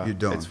the arm bar. You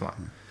don't. It's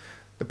fine.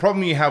 The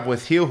problem you have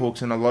with heel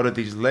hooks and a lot of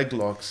these leg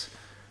locks,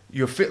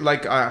 you're fit,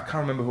 like, I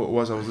can't remember who it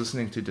was I was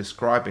listening to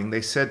describing.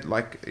 They said,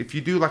 like, if you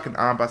do like an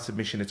armbar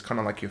submission, it's kind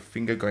of like your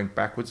finger going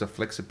backwards, the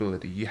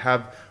flexibility. You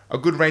have a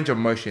good range of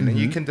motion and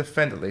you can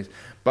defend at least.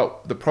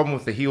 But the problem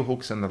with the heel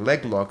hooks and the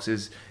leg locks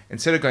is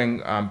instead of going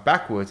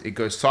backwards, it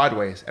goes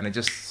sideways and it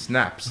just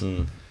snaps.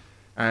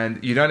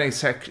 And you don't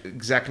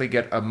exactly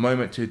get a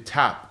moment to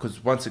tap,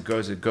 because once it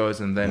goes,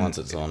 and then Once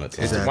it's on, it's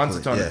on. Exactly. once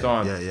it's on, Yeah, it's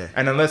on. yeah.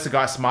 And unless the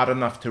guy's smart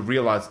enough to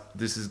realize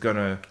this is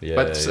gonna,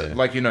 but yeah.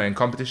 like, you know, in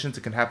competitions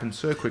it can happen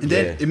so quickly. And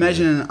then Yeah.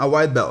 imagine a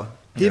white belt.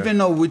 He Yeah. even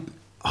know with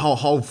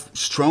how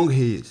strong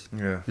he is.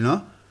 Yeah. You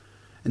know?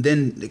 And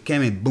then they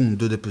came and boom,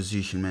 do the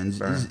position, man.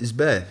 It's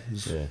bad.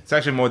 Yeah. It's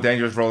actually more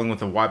dangerous rolling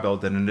with a white belt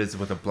than it is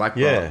with a black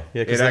belt. Yeah,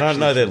 because It they don't actually-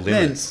 know their Man,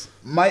 limits.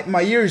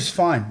 my ear is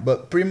fine,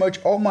 but pretty much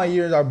all my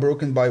ears are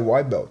broken by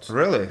white belts.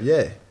 Really?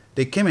 Yeah.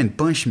 They came and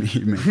punched me,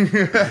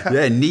 man.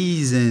 Yeah,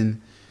 knees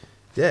and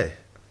yeah.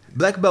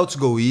 Black belts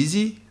go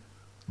easy.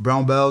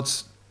 Brown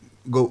belts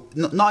go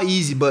not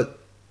easy, but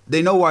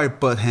they know where to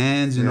put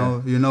hands. You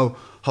know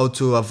how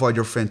to avoid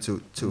your friend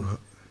to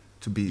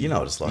be. You know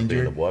what it's like injured.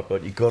 being a white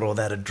belt. You got all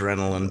that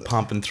adrenaline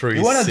pumping through You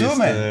your wanna system. do,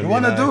 man. You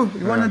wanna do.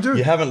 You wanna do.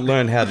 You haven't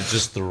learned how to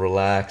just to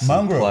relax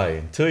Mongrel. and play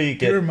until you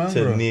get Pure to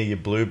mongrel. near your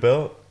blue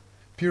belt.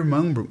 Pure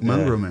mongrel,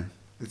 man.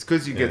 It's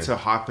because you get so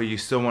hyper, you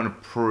still want to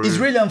prove. It's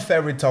really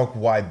unfair we talk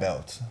white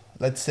belts.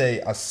 Let's say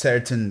a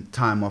certain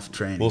time of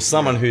training. Well,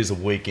 someone who's a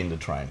week into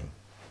training,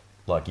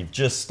 like you've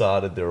just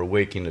started, they're a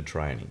week into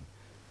training.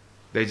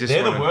 They just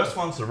They're wanna, the worst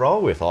ones to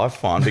roll with, I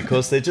find,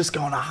 because they're just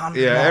going 100.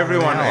 Yeah, miles an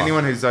everyone, hour.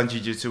 anyone who's done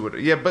jiu-jitsu would.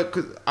 Yeah, but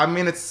I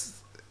mean,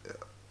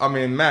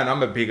 man,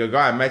 I'm a bigger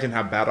guy. Imagine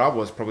how bad I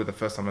was probably the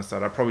first time I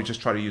started. I probably just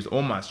try to use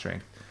all my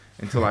strength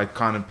until I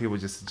kind of people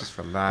just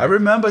relax. I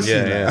remember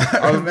seeing Yeah,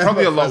 that. I was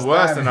probably a lot first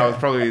worse time. than I was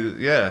probably,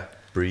 yeah.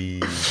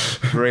 Breathe.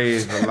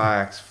 Breathe,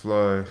 relax,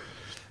 flow.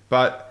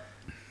 But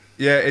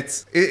yeah,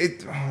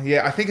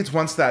 yeah, I think it's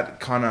once that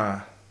kind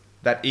of,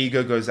 that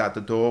ego goes out the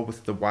door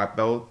with the white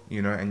belt,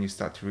 you know, and you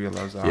start to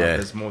realize, Yeah.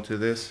 there's more to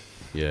this.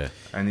 Yeah,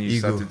 And you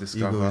start to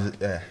discover.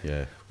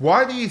 Yeah.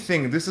 Why do you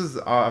think this is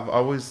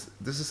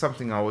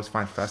something I always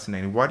find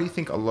fascinating? Why do you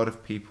think a lot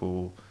of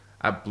people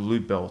at blue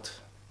belt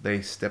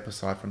they step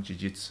aside from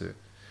jiu-jitsu?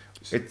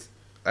 It's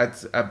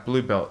at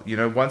blue belt, you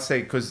know, once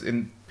they, because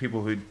in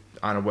people who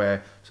aren't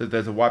aware, so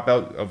there's a white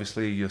belt,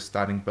 obviously your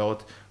starting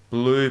belt,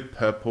 blue,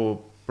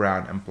 purple,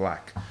 brown, and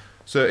black.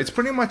 So it's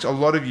pretty much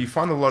you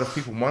find a lot of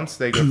people once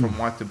they go from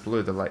white to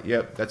blue, they're like,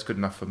 yep, that's good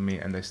enough for me,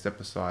 and they step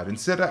aside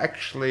instead of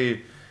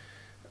actually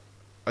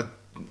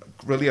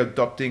really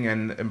adopting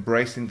and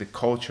embracing the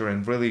culture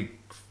and really,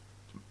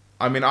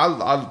 I mean,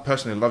 I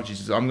personally love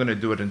jiu-jitsu. I'm going to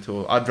do it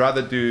until, I'd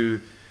rather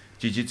do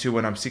jiu-jitsu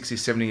when I'm 60,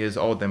 70 years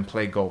old than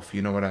play golf.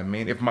 You know what I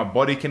mean? If my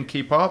body can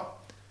keep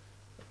up,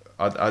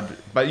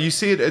 but you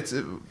see it's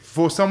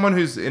for someone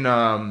who's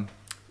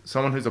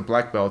someone who's a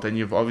black belt, and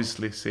you've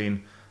obviously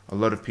seen a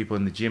lot of people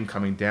in the gym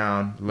coming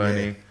down,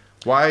 learning. Yeah.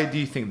 Why do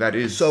you think that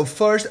is? So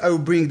first, I will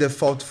bring the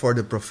fault for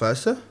the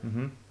professor,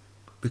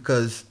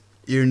 because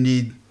you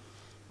need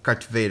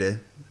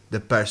cultivated the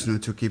person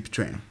to keep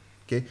training.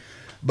 Okay,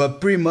 but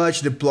pretty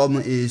much the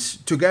problem is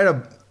to get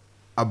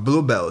a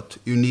blue belt,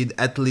 you need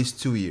at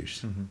least 2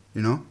 years.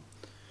 You know,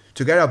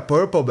 to get a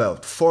purple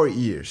belt, 4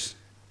 years.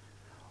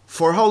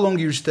 For how long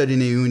you study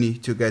in a uni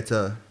to get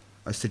a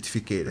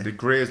certificate? the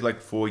degree is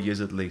like 4 years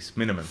at least,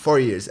 minimum. 4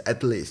 years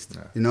at least.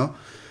 Yeah. You know,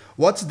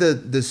 what's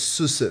the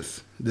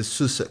Sussex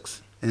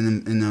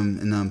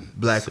in a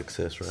black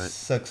success rate.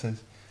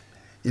 success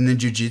in the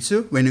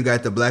jiu-jitsu when you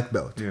get the black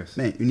belt? Yes.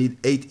 Man, you need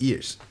 8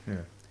 years. Yeah.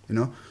 You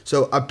know,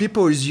 so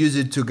people is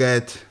used to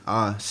get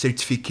a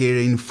certificate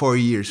in 4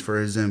 years, for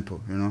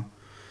example. You know,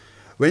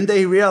 when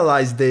they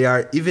realize they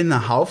are even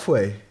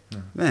halfway,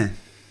 man,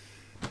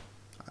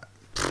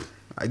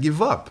 I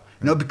give up.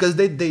 You know, because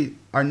they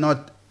are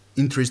not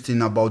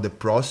interested about the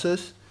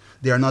process.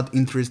 They are not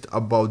interested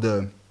about the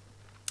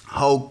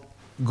how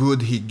good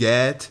he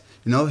get.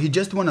 You know, he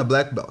just won a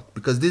black belt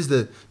because this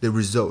is the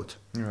result.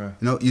 Yeah.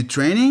 You know, you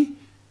training,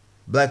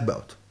 black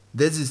belt.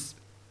 This is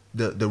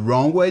the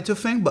wrong way to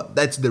think, but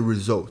that's the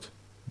result.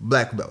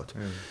 Black belt.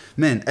 Yeah.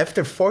 Man,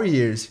 after 4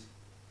 years,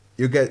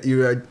 you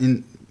are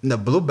in the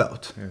blue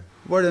belt. Yeah.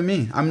 What do I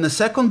mean? I'm in the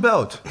second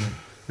belt.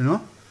 You know,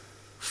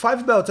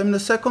 5 belts. I'm in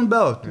the second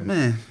belt. Yeah.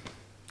 Man,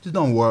 it's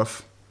not worth.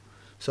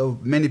 So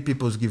many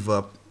people give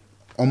up.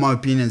 On my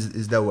opinion,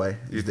 is that way.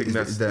 You think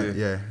that's the-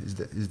 yeah?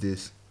 Is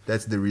this?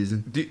 That's the reason.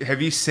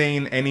 Have you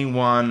seen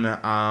anyone?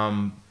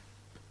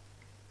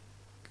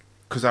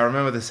 Because I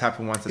remember this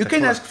happened once. At You the can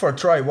club. ask for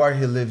Troy why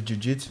he left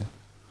jiu-jitsu.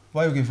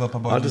 Why you give up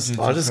about I jiu-jitsu?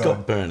 just Troy?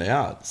 got burnt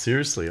out.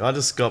 Seriously, I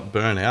just got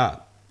burnt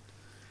out.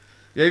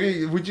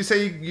 Yeah, would you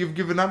say you've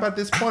given up at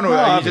this point, or No,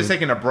 are I you just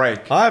taking a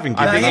break? I haven't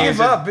Nah, given he up.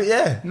 gave up. But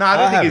yeah. No, I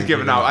don't think he's haven't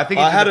given up. I think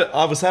he's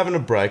I was having a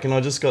break and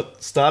I just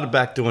got started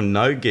back doing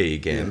no gi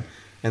again,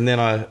 and then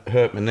I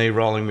hurt my knee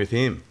rolling with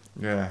him.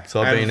 Yeah.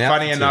 So I've and been out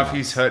funny for 2 enough, months.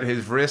 he's hurt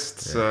his wrist,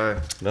 so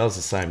That was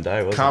the same day,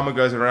 wasn't karma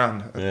goes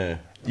around. it? Yeah.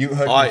 You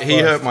hurt me He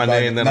first, hurt my but-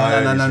 knee and then no, I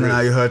hurt no, his no, no,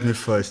 wrist. you hurt me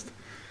first.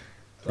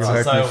 You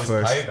hurt me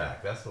first.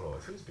 payback. That's what it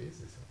was. It was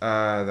business.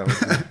 That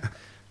was it.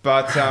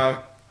 But yeah,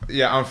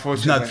 It's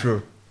unfortunately, not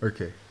true.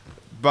 Okay.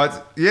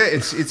 But yeah,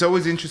 it's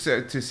always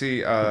interesting to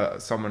see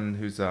someone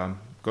who's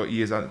got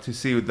years on to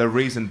see the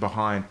reason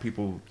behind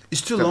people.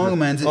 It's too long,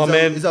 man. It's, Oh,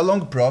 man. it's a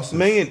long process.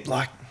 Me and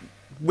like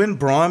when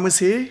Brian was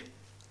here,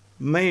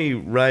 me,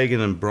 Reagan,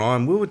 and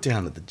Brian, we were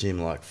down at the gym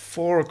like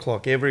 4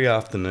 o'clock every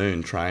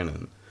afternoon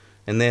training,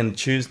 and then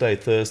Tuesday,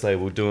 Thursday,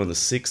 we were doing the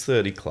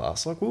 6:30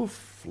 class. Like we were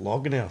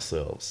flogging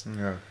ourselves.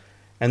 Yeah.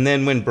 And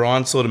then when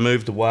Brian sort of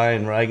moved away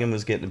and Reagan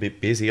was getting a bit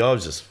busy,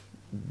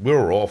 we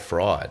were all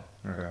fried,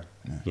 Okay.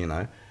 you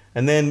know.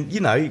 And then, you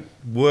know,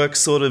 work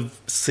sort of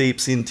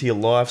seeps into your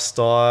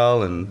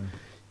lifestyle and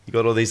you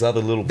got all these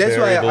other little That's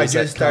why variables I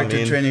just that come started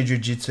in. training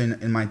jiu-jitsu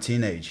in my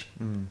teenage.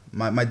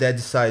 My dad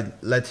decided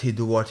let he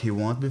do what he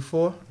want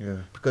before. Yeah.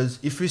 Because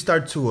if you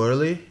start too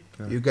early,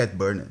 Yeah. you get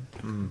burned.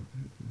 You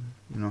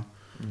know,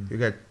 you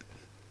get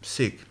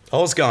sick. I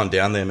was going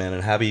down there, man,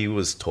 and Habby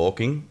was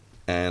talking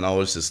and I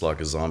was just like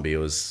a zombie. I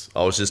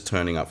was just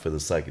turning up for the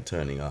sake of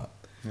turning up.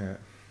 Yeah.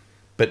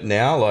 But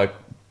now, like,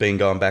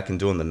 going back and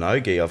doing the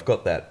no-gi, I've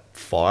got that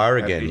fire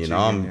again, you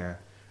know.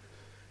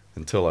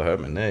 Until I hurt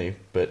my knee.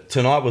 But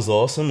tonight was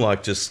awesome,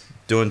 like just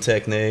doing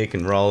technique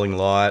and rolling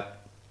light.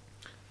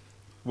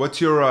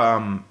 What's your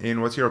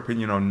Ian? What's your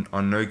opinion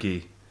on no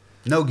gi?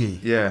 No gi.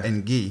 Yeah.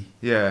 And gi.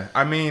 Yeah,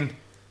 I mean,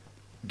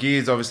 gi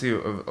is obviously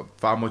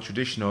far more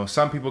traditional.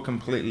 Some people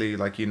completely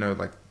like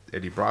like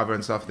Eddie Bravo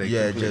and stuff. They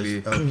Yeah,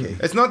 completely. just okay.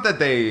 It's not that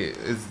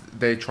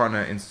they're trying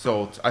to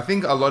insult. I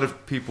think a lot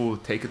of people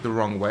take it the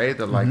wrong way.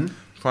 They're like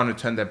trying to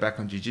turn their back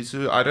on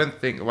jiu-jitsu. I don't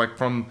think like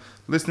from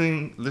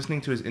listening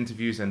to his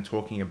interviews and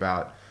talking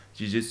about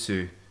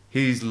jiu-jitsu,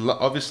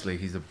 obviously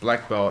he's a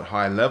black belt,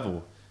 high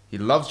level. He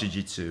loves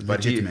jiu-jitsu, but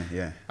Legitimate,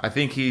 yeah. I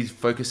think he's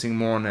focusing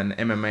more on an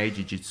MMA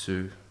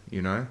jiu-jitsu.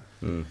 You know,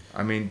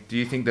 I mean, do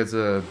you think there's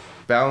a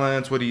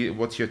balance?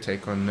 What's your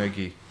take on no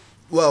gi?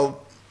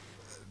 Well,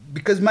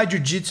 because my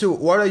jiu-jitsu,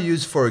 what I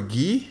use for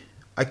gi,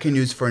 I can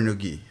use for no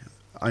gi.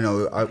 I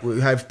know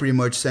we have pretty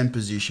much same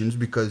positions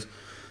because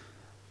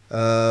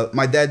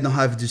my dad don't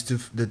have these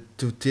the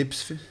two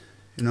tips,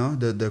 you know,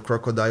 the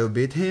crocodile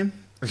bit him.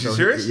 Are you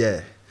serious?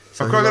 Yeah.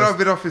 So A he crocodile lost-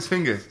 bit off his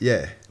fingers.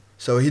 Yeah.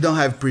 So he don't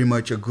have pretty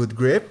much a good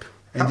grip.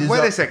 And these Wait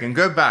are- a second,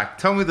 go back.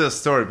 Tell me the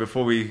story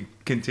before we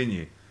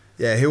continue.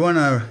 Yeah, he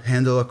wanna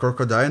handle a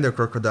crocodile and the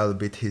crocodile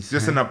bit his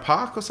Just hand. in a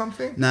park or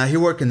something? Nah, he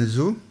work in the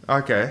zoo.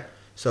 Okay.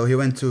 So he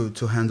went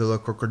to handle a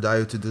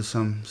crocodile to do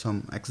some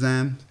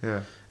exam, Yeah.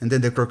 and then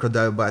the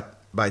crocodile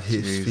bite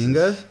his Jesus.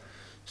 fingers.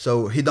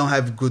 So he don't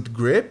have good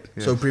grip.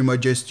 So Yes. pretty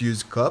much just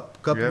use cup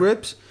Yep.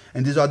 grips.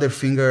 And this other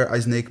finger,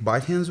 a snake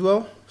bite him as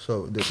well.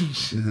 So the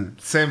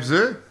Same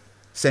zoo?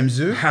 same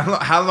zoo.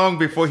 How long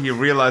before he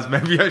realized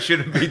maybe I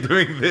shouldn't be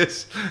doing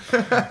this?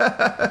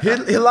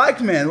 he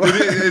like man.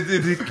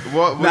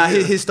 What Nah,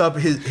 was he stopped.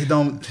 He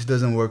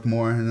doesn't work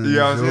more. in the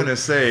Yeah, I was zoo. gonna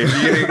say,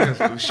 if you're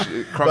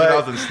getting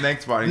crocodiles and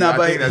snakes biting, No, I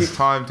but think that's he-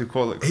 time to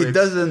call it quits.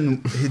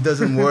 He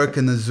doesn't work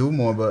in the zoo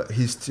more, but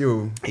he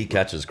still He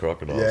catches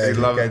crocodiles. yeah He he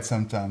loves- gets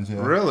sometimes yeah.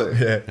 Really?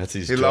 Yeah. That's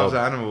his He job. loves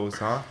animals,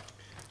 huh?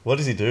 What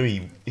does he do?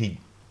 He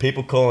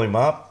people call him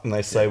up and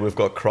they say we've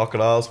got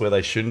crocodiles where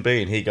they shouldn't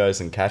be, and he goes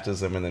and catches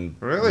them and then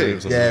Really?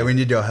 moves them. Yeah, we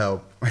need your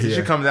help. You Yeah.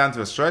 should come down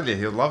to Australia.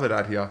 He'll love it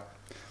out here.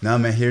 No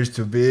man, here's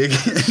too big.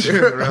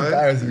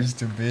 Really? Here's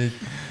too big.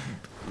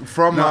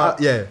 From No,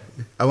 yeah,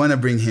 I want to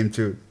bring him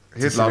to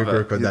He'd see love the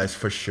it. crocodiles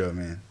for sure,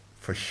 man,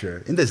 for sure.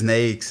 In the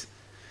snakes,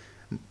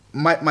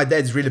 my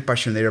dad's really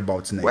passionate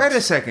about snakes. Wait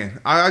a second.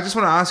 I just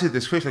want to ask you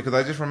this question because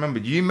I just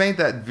remembered you made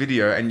that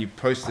video and you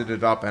posted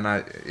it up, and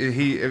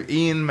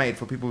Ian made,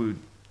 for people who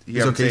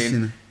haven't okay, seen,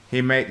 Cina.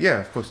 he made, yeah,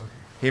 of course,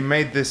 he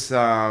made this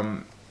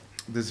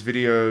this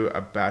video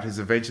about his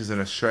adventures in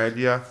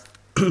Australia.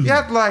 You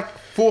had like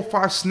 4 or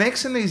 5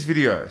 snakes in these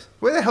videos.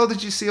 Where the hell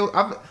did you see?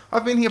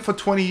 I've been here for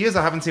 20 years.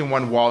 I haven't seen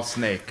one wild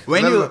snake.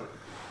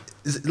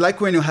 It's like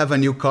when you have a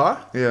new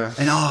car, Yeah.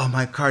 and oh,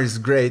 my car is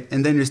great,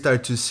 and then you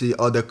start to see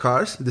other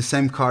cars, the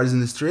same cars in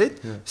the street.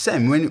 Yeah.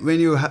 Same.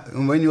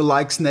 When you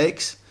like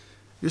snakes,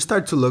 you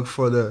start to look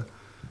for the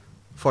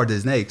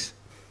snakes.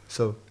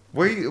 So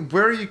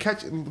Where are you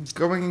catching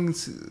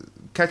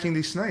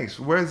these snakes?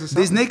 Where is this?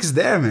 the snake's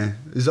there, man.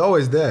 It's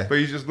always there. But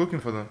you're just looking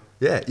for them.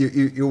 Yeah,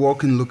 you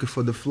walking looking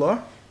for the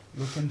floor,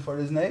 looking for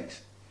the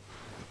snakes.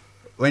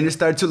 When you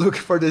start to look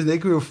for the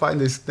snake, you will find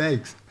the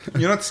snakes.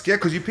 You're not scared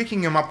because you're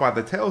picking him up by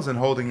the tails and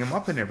holding him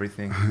up and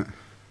everything.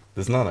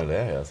 There's none at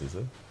our house, is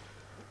there?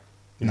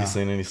 Have No. you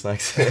seen any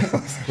snakes at our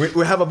house?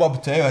 We have a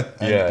bobtail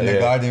in the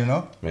garden, you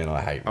know? Man, I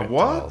hate A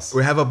what? reptiles.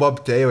 We have a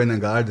bobtail in the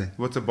garden,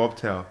 What's a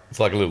bobtail? It's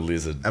like a little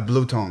lizard. a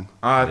blue tongue.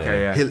 Ah,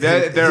 okay, yeah. He-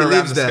 They're he around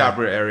lives the there.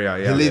 Scarborough area.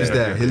 Yeah, he lives yeah,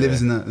 there. yeah, He yeah.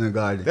 lives in the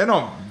garden. They're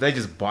not. They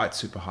just bite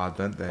super hard,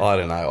 don't they? I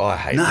don't know. I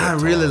hate Nah,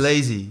 reptiles. really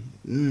lazy.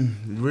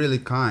 Really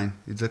kind.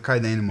 It's a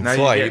kind animal. No,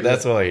 you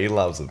That's get why he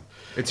loves them.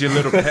 It's your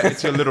little pet.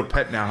 It's your little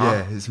pet now, huh?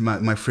 Yeah, it's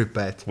my free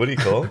pet. What do you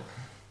call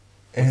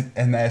him?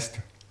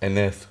 Ernesto.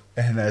 Ernesto.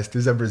 Ernesto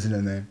is a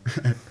Brazilian name.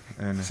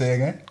 And Say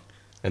again?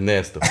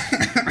 Ernesto.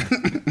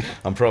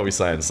 I'm probably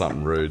saying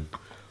something rude.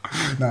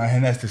 No,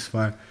 Ernesto is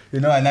fun.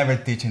 You know, I never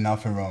teach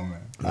nothing wrong,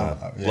 man.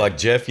 Yeah. Like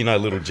Jeff, you know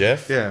little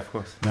Jeff? yeah, of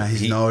course. Nah,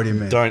 he's He- naughty,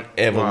 man. Don't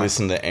ever Why?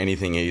 listen to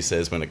anything he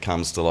says when it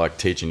comes to like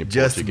teaching you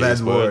Just Portuguese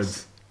bad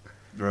words.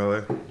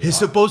 Really? He's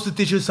supposed to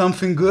teach you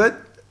something good,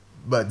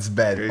 but it's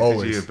bad. He teaches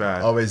Always. you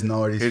bad. Always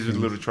naughty. He's a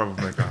little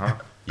troublemaker, huh?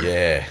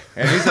 Yeah.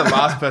 And he's the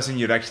last person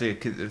you'd actually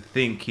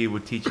think he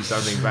would teach you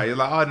something bad. You're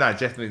like, oh no,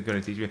 Jeff's going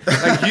to teach me.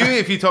 Like you,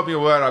 if you taught me a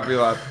word, I'd be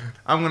like,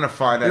 I'm going to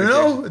find out. You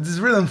know, it's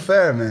really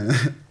unfair, man.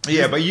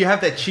 Yeah, but you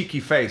have that cheeky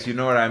face, you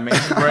know what I mean?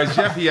 Whereas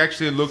Jeff, he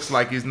actually looks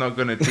like he's not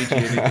going to teach you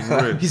anything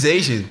rude. He's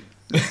Asian,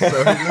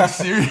 so he looks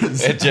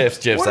serious.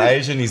 Jeff's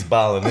Asian, he's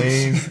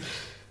Balinese.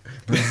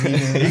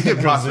 He could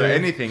pass for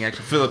anything,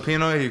 actually.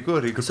 Filipino, he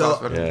could. He could So- pass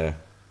for anything. Yeah.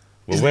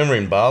 Well, when we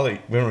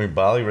were in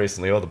Bali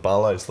recently, all the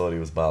Balos thought he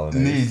was And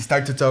Balinese. he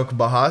started to talk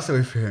Bahasa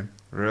with him.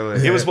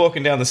 Really? He was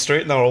walking down the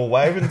street and they were all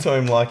waving to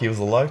him like he was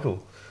a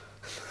local.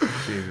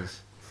 Jesus.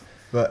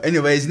 But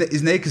anyway,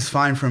 snake is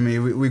fine for me.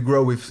 We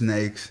grow with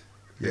snakes.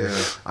 Yeah.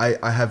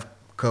 I have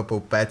a couple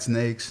pet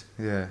snakes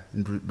Yeah.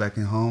 back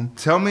in home.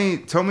 Tell me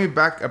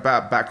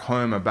back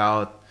home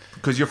about,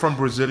 because you're from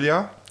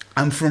Brasilia.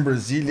 I'm from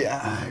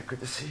Brasilia. Good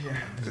to see you.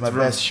 It's my It's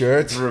best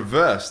shirt. It's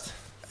reversed.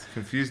 It's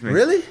confused me.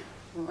 Really?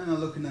 When I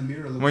look in the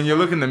mirror, When you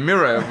look in the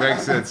mirror, it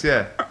makes sense,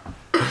 yeah.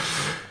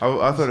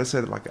 I thought it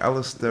said like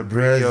Alistair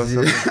Brady or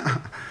Brazil.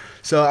 something.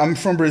 So I'm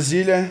from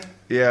Brasilia.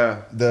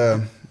 Yeah.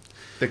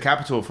 The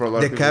capital for a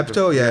lot the of people.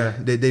 capital, yeah.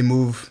 They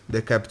moved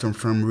the capital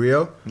from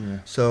Rio. Yeah.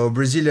 So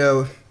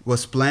Brasilia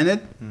was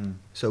planned. Mm.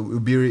 So we'll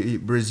be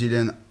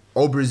Brazilian,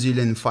 all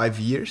Brazilian in 5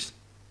 years.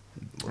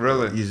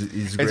 Really? Is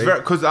It's great. very,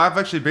 because I've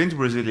actually been to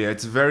Brasilia.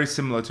 It's very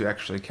similar to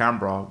actually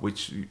Canberra,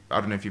 which I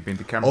don't know if you've been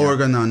to Canberra.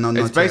 Oregon, no, not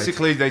It's yet.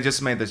 basically they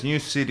just made this new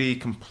city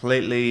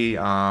completely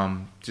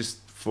just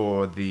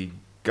for the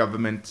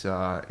government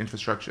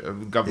infrastructure,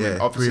 government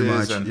Yeah, offices, pretty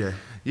much, and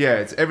yeah.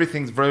 it's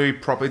everything's very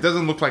proper. It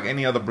doesn't look like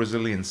any other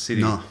Brazilian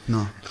city.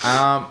 No.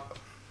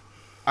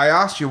 I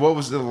asked you what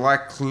was it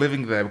like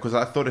living there because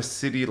I thought a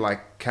city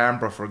like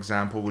Canberra, for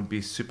example, would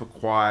be super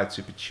quiet,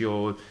 super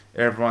chilled.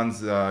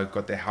 Everyone's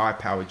got their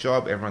high-powered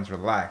job. Everyone's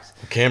relaxed.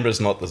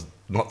 Canberra's not the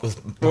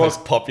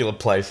most popular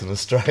place in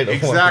Australia.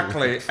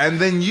 Exactly. And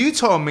then you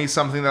told me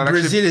something that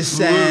Brazil is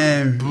actually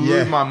same, blew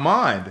yeah. my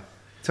mind.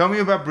 Tell me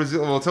about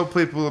Brazil. Well, tell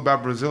people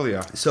about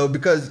Brasilia. So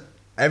because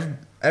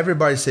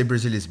everybody say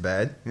Brazil is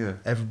bad. Yeah.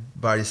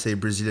 Everybody say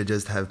Brazil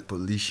just have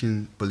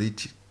Politicians.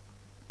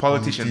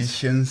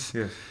 politicians.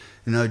 Yes.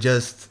 You know,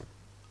 just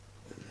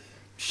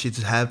shit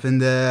happen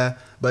there.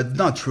 But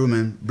not true,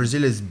 man.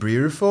 Brazil is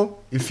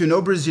beautiful. If you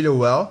know Brazil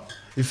well,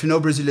 if you know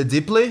Brazil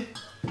deeply,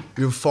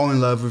 you'll fall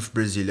in love with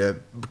Brazil.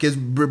 Because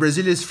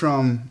Brazil is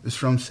from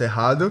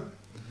Cerrado.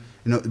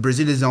 You know,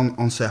 Brazil is on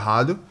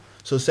Cerrado.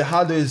 So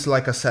Cerrado is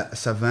like a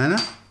savanna.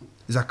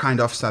 It's a kind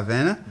of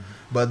savanna,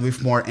 but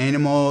with more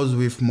animals,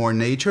 with more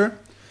nature.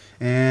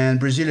 And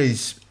Brazil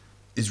is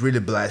really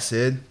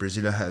blessed.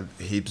 Brazil have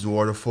heaps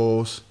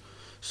waterfalls.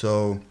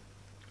 So,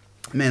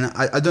 man,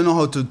 I don't know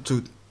how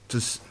to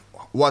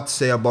what to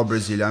say about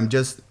Brazil. I'm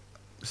just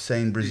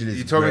saying Brazil is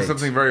You told me great.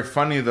 something very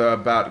funny though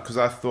about because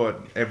I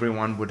thought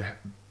everyone would,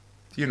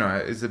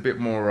 is a bit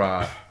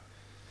more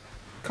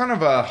kind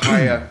of a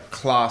higher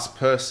class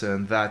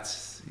person that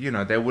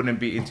they wouldn't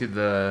be into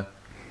the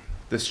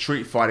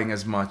street fighting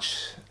as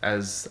much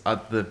as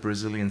other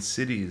Brazilian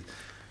cities.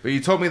 But you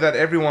told me that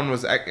everyone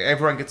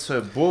gets so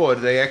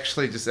bored they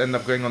actually just end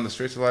up going on the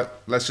streets like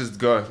let's just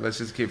go, let's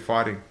just keep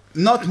fighting.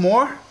 Not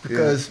more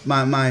because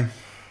my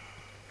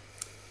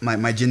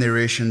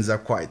generations are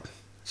quite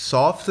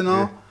soft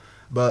now, Yeah.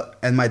 but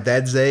at my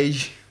dad's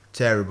age,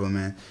 terrible,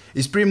 man.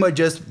 It's pretty much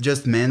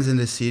just men's in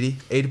the city.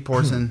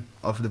 80%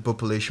 of the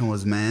population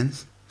was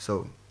men's.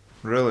 So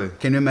Really?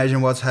 can you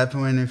imagine what's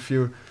happening if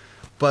you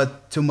put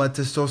too much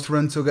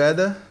testosterone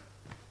together,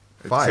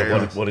 fight.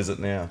 terrible. What is it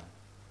now?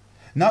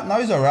 Now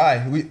it's alright.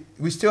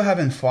 We still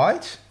haven't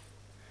fight,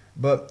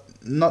 but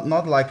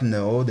not like in the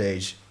old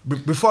age.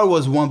 Before it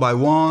was one by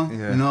one,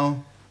 Yeah. you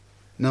know.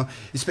 No,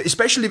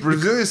 especially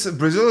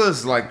Brazil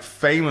is like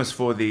famous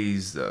for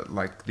these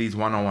these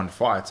one-on-one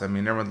fights. I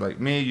mean, everyone's like,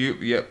 me, you,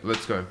 yeah,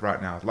 let's go right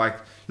now. Like,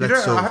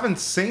 I haven't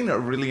seen it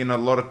really in a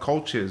lot of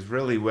cultures,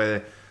 really,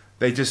 where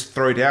they just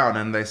throw down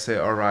and they say,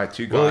 all right,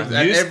 you guys.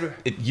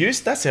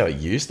 That's how it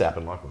used to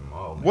happen, like with my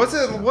old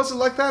man. Was it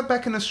like that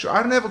back in Australia?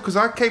 I never, because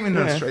I came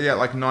into Australia at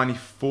like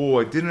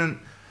 94. It didn't.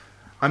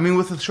 I mean,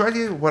 with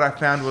Australia, what I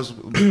found was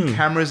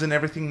cameras and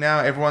everything now,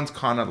 everyone's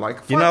kind of like,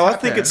 I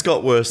think it's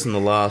got worse in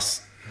the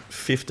last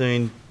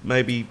 15,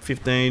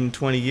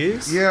 20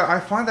 years. Yeah, I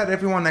find that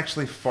everyone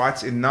actually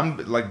fights in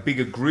like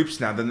bigger groups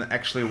now than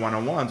actually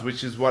one-on-ones,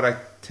 which is what I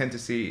tend to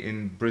see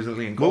in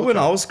Brazilian culture. Well, when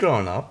I was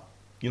growing up,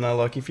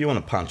 like if you want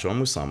to punch on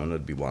with someone,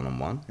 it'd be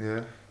one-on-one.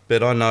 Yeah.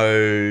 But I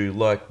know,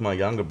 like my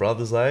younger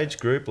brother's age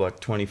group, like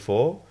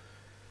 24,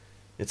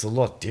 it's a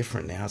lot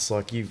different now. It's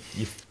like you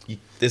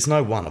there's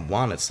no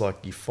one-on-one. It's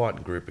like you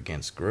fight group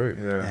against group.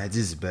 Yeah, this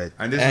is bad.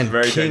 And this is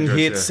very king dangerous.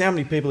 hits. How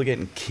many people are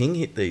getting king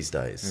hit these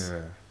days?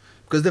 Yeah.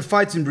 Because the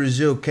fights in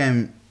Brazil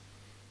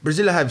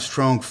have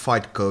strong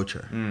fight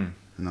culture. You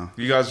know,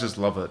 You guys just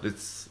love it.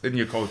 It's in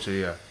your culture,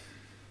 yeah.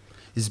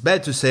 it's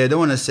bad to say. I don't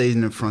want to say it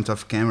in front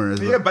of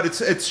cameras. Yeah, but it's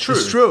true.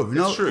 It's true. You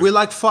know, It's true. we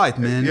like fight,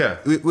 man. Yeah.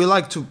 We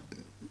like to.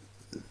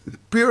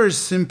 Pure is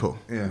simple.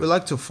 Yeah. We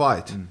like to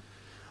fight.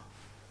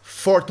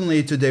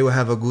 Fortunately, today we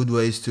have a good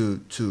ways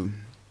to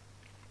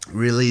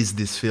release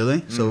this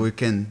feeling, so we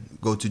can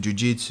go to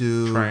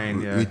jiu-jitsu,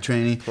 Train, yeah. we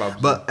training.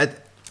 Clubs.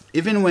 But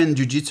even when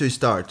jiu-jitsu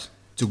starts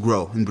to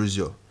grow in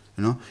Brazil,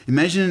 you know,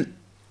 imagine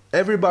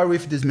everybody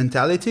with this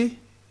mentality,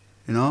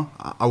 you know,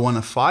 I want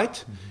to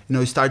fight, you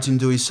know, starting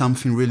doing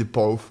something really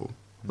powerful,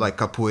 like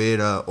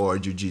capoeira or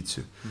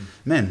jiu-jitsu.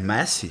 Man,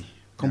 messy,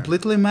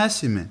 completely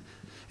messy, man.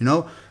 You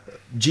know,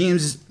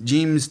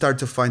 gyms start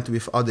to fight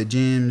with other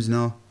gyms, you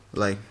know,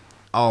 like,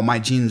 oh, my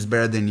gym's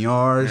better than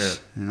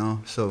yours, you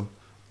know, so,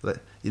 like,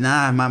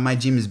 nah, my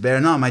gym is better.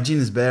 No, my gym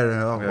is better.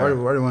 Oh, what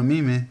do you want me,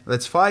 man?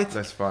 Let's fight.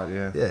 Let's fight,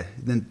 yeah. Yeah,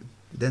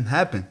 then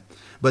happen.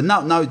 But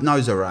now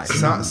it's alright.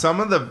 Some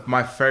of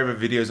my favorite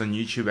videos on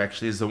YouTube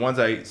actually is the ones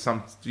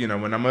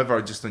when I'm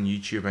over just on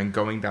YouTube and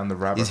going down the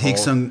rabbit Is hole.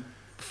 Hickson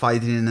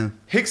fighting in a...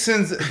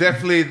 Hickson's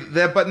definitely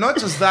there, but not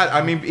just that.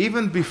 I mean,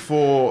 even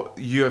before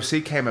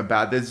UFC came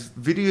about, there's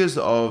videos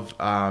of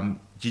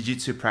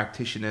jiu-jitsu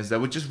practitioners that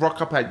would just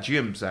rock up at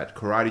gyms, at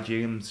karate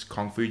gyms,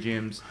 kung fu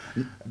gyms,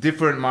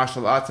 different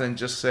martial arts, and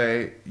just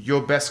say,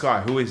 your best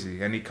guy, who is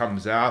he? And he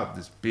comes out,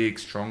 this big,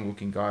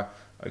 strong-looking guy.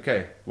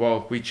 Okay,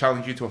 well, we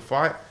challenge you to a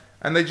fight.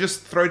 And they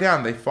just throw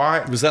down, they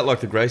fight. Was that like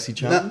the Gracie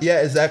challenge?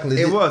 Yeah,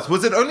 exactly. It was.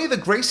 Was it only the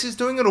Gracies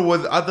doing it, or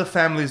were other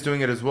families doing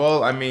it as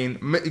well? I mean,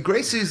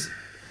 Gracie's,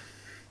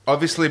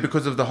 obviously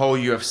because of the whole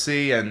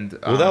UFC and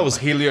that was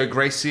Helio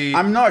Gracie.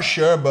 I'm not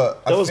sure,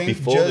 but That I was think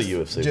before the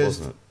UFC,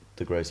 wasn't it?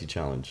 The Gracie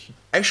challenge.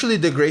 Actually,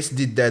 the Grace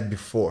did that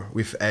before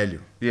with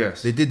Helio.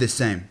 Yes. They did the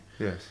same.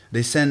 Yes.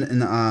 They sent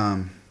in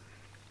a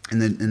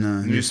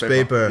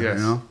newspaper, yes.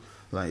 you know,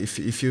 like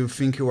if you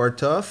think you are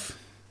tough,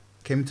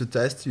 came to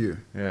test you.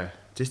 Yeah.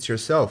 Test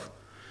yourself.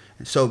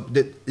 So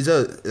it's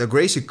a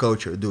Gracie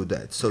culture do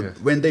that. So Yes.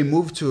 when they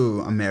move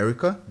to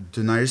America,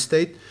 to United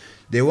States,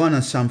 they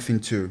wanted something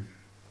to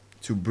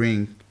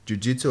bring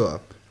jiu-jitsu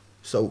up.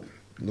 So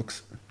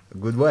looks a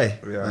good way.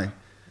 Yeah. Like,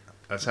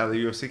 That's how the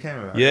UFC came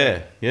about.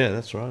 Yeah,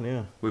 that's right,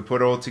 yeah. We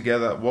put it all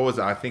together. What was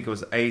it? I think it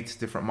was 8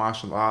 different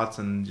martial arts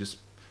and just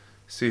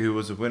see who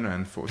was the winner.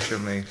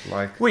 Unfortunately,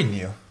 like... we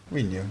knew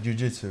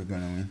jiu-jitsu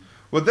gonna win.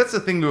 Well, that's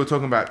the thing we were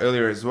talking about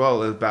earlier as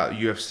well, about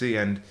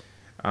UFC. And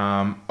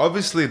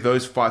obviously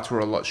those fights were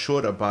a lot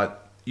shorter,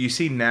 but you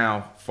see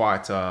now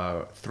fights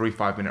are 3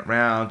 5-minute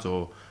rounds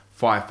or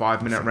 5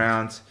 5-minute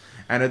rounds.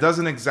 And it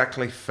doesn't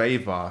exactly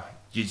favor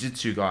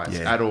jiu-jitsu guys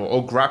at all,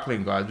 or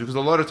grappling guys, because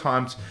a lot of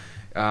times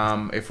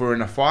if we're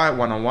in a fight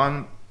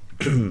one-on-one,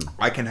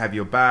 I can have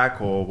your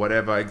back or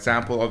whatever,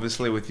 example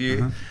obviously with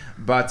you,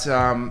 but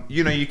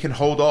you can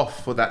hold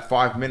off for that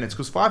 5 minutes,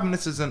 because 5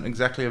 minutes isn't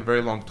exactly a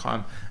very long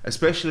time,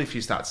 especially if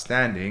you start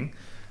standing,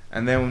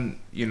 and then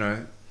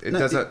it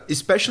doesn't,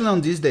 especially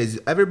on these days,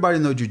 everybody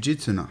know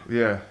jiu-jitsu now.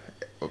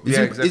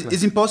 Exactly.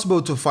 It's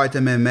impossible to fight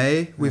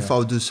MMA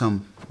without do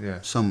some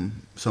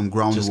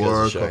groundwork. Just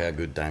goes to show how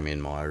good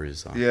Damien Meyer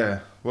is.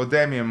 Well,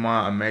 Damien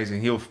Meyer,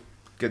 amazing. He'll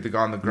get the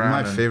guy on the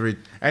ground. My favorite.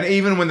 And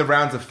even when the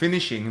rounds are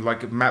finishing,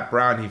 like Matt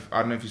Brown, I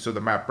don't know if you saw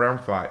the Matt Brown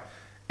fight.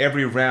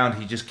 Every round,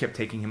 he just kept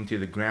taking him to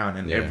the ground,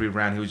 and every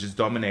round he was just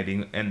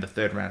dominating. And the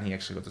third round, he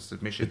actually got the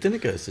submission. But then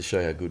it goes to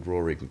show how good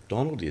Rory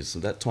McDonald is.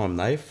 And that time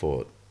they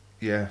fought.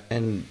 Yeah.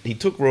 And he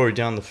took Rory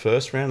down the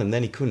first round, and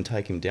then he couldn't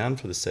take him down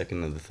for the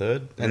second and the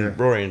third. And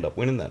Rory ended up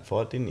winning that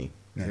fight, didn't he?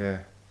 Yeah.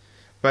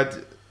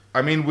 But,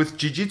 I mean, with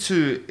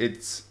jiu-jitsu,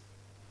 it's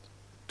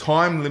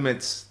time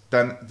limits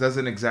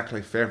doesn't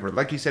exactly favor it.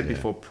 Like you said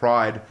before,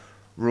 Pride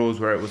rules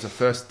where it was the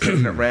first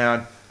 10-minute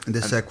round. And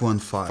the second one,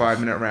 5.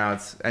 5-minute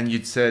rounds. And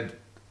you'd said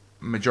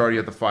majority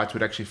of the fights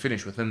would actually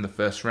finish within the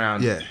first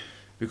round. Yeah.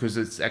 Because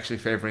it's actually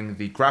favoring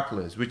the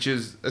grapplers, which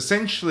is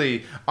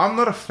essentially, I'm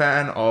not a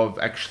fan of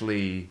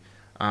actually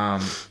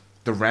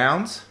the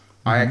rounds.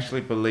 I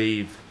actually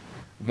believe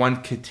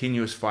one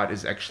continuous fight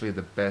is actually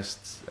the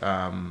best.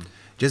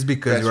 Just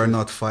because you are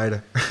not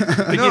fighter.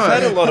 But you've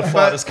had a lot of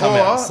fighters come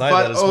out and say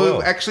that as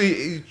well.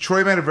 Actually,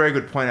 Troy made a very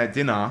good point at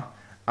dinner.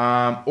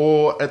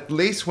 Or at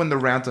least when the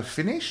rounds are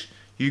finished,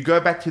 you go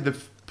back to the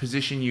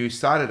position you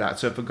started at.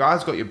 So if a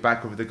guy's got your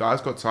back, or if the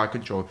guy's got side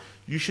control,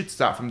 you should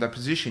start from that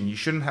position. You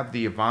shouldn't have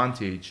the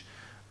advantage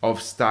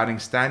of starting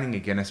standing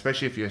again,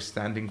 especially if you're a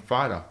standing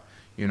fighter.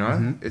 You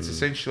know, it's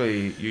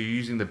essentially you're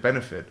using the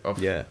benefit of.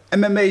 Yeah.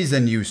 MMA is a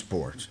new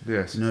sport.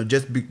 Yes. You know,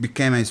 just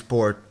became a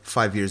sport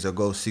 5 years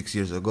ago, 6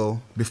 years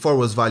ago. Before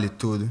was Vale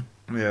Tudo.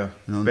 Yeah.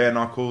 You know, Bare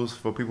knuckles,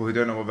 for people who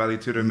don't know what Vale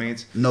Tudo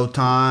means. no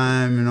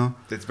time, you know.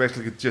 It's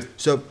basically just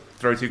So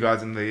throw two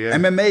guys in the air.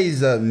 MMA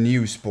is a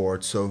new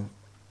sport, so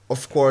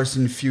of course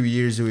in a few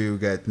years we will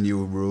get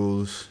new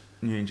rules.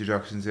 New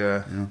introductions,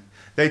 yeah. You know.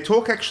 They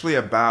talk actually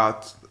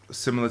about,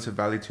 similar to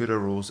Vale Tudo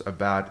rules,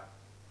 about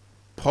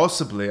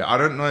possibly, I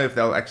don't know if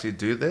they'll actually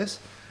do this,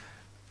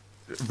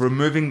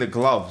 removing the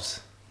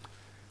gloves.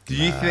 Do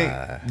you think...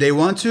 They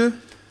want to?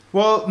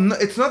 Well, no,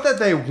 it's not that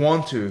they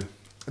want to.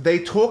 They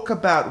talk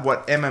about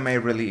what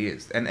MMA really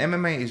is. And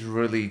MMA is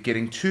really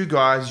getting two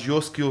guys,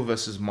 your skill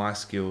versus my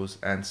skills,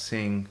 and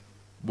seeing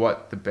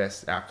what the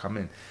best outcome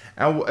is.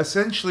 And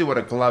essentially what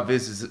a glove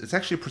is it's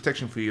actually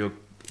protection for your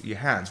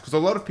hands. Because a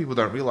lot of people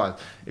don't realize,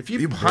 if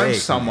you punch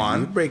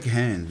someone... You break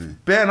hands, man.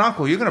 Bare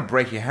knuckle, you're gonna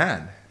break your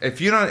hand. If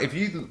you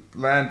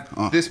land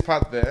this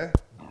part there,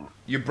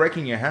 you're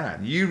breaking your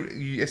hand. You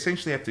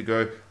essentially have to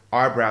go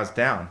eyebrows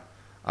down.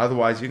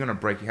 Otherwise, you're gonna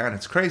break your hand.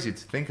 It's crazy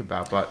to think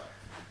about, but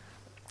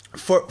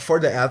For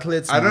the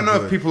athletes, I don't know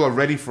good. if people are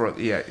ready for it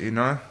yet. You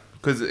know,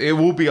 because it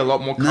will be a lot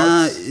more cuts.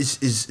 Nah,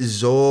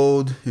 it's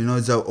old. You know,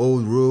 it's an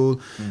old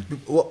rule.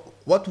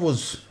 What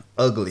was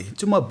ugly?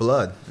 Too much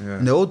blood. Yeah.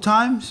 In the old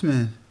times,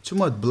 man, too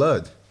much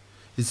blood.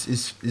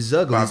 It's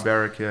ugly.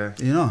 Barbaric, yeah.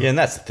 You know. Yeah, and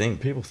that's the thing.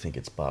 People think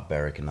it's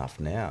barbaric enough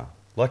now.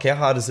 Like, how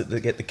hard is it to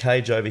get the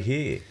cage over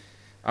here?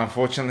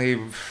 Unfortunately,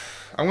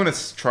 I'm gonna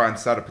try and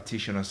start a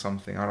petition or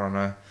something. I don't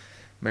know.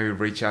 Maybe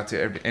reach out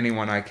to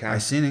anyone I can. I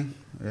seen it.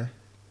 Yeah.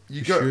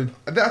 You should.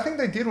 I think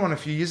they did one a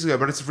few years ago,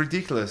 but it's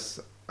ridiculous.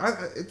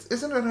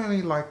 Isn't it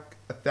only like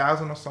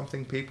 1,000 or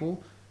something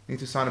people need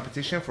to sign a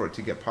petition for it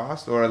to get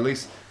passed, or at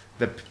least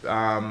the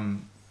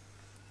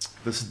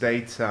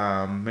state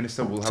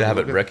minister will To have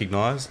it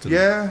recognised?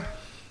 Yeah,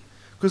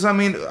 because I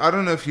mean, I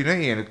don't know if you know,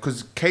 Ian,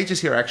 because cages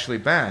here are actually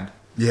banned.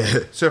 Yeah.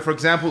 So, for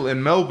example,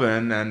 in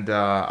Melbourne and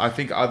I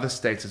think other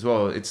states as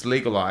well, it's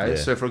legalized.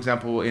 Yeah. So, for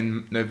example,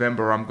 in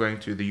November, I'm going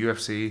to the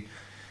UFC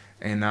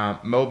in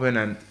Melbourne,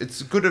 and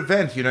it's a good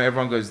event. You know,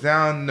 everyone goes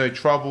down, no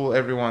trouble,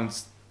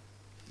 everyone's,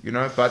 you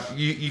know. But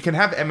you can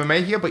have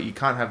MMA here, but you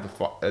can't have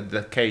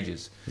the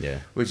cages. Yeah.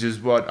 Which is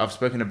what I've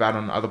spoken about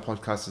on other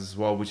podcasts as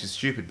well, which is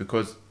stupid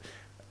because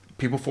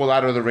people fall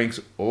out of the rings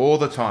all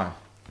the time.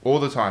 All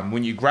the time.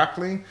 When you're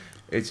grappling,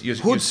 it's you're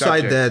Who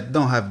decided subject. that?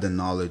 Don't have the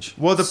knowledge.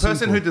 Well, the person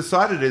Simple. who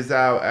decided is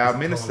our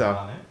minister. Colin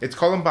Barnett? It's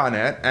Colin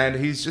Barnett, and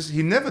he's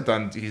never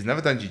done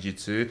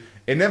jiu-jitsu.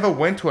 It never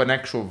went to an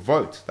actual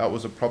vote. That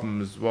was a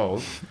problem as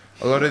well.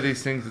 A lot of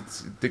these things,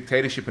 it's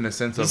dictatorship in a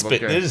sense of They're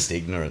just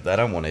ignorant. They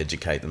don't want to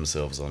educate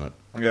themselves on it.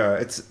 yeah.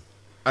 It's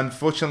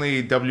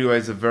unfortunately WA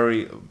is a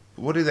very.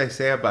 What do they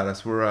say about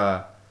us?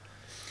 We're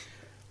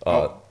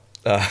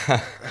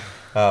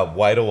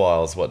Wait a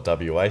while is what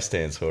WA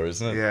stands for,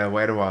 isn't it? yeah.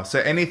 Wait a while. So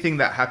anything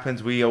that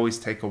happens, we always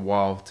take a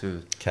while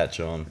to. Catch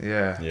on.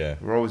 Yeah.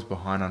 We're always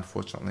behind,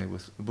 unfortunately,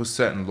 with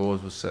certain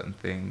laws, with certain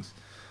things.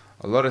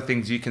 A lot of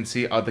things you can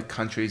see other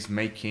countries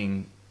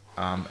making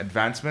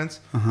advancements.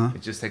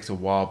 It just takes a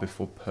while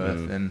before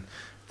Perth and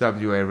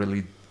WA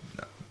really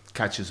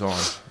catches on.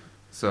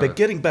 So, But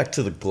getting back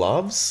to the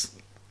gloves,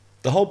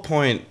 the whole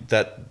point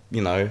that,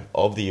 you know,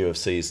 of the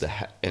UFC is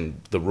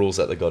and the rules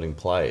that they got in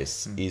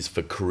place is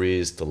for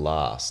careers to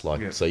last.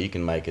 Like, Yeah. so you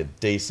can make a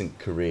decent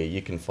career.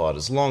 You can fight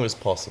as long as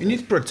possible. You need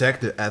to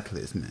protect the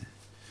athletes, man.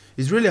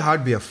 It's really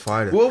hard to be a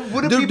fighter. Well,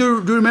 would it do, be- do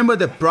you remember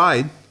the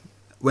Pride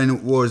when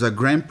it was a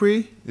Grand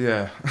Prix?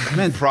 yeah.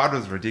 Man. Pride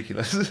was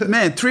ridiculous.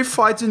 Man, 3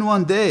 fights in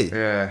one day.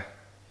 Yeah.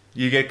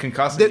 You get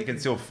concussed The- and you can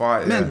still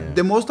fight. Man,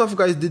 the most of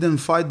guys didn't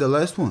fight the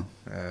last one.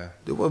 Yeah.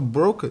 They were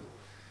broken.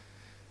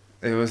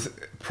 It was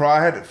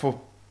Pride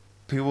for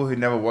people who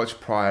never watched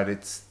Pride.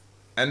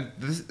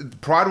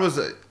 Pride was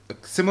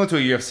similar to a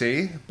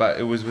UFC, but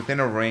it was within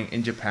a ring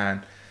in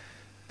Japan.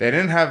 They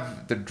didn't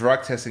have the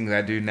drug testing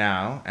they do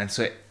now, and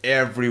so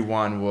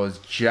everyone was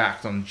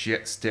jacked on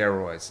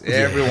steroids.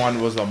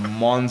 Everyone was a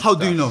monster. How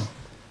do you know?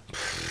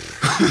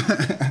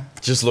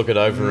 Just look at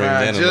over him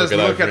then and just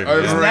look at over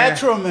him. It's Right.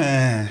 natural,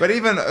 man. But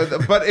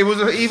it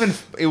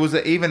was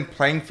an even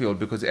playing field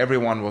because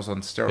everyone was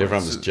on steroids.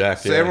 Everyone was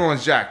jacked, So yeah.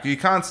 everyone's jacked. You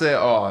can't say,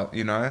 oh,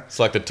 you know. It's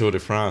like the Tour de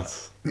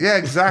France. Yeah,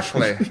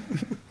 exactly.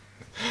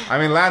 I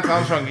mean, Lance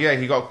Armstrong, yeah,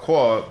 he got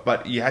caught,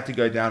 but you had to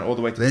go down all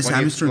the way to Lance 20th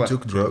Armstrong place.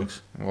 took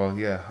drugs. Well,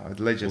 yeah,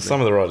 allegedly. Well,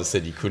 some of the riders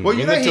said you couldn't Well,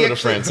 win the Tour de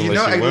France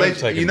unless you weren't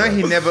taking he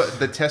drugs. never,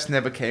 the test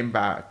never came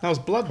back That was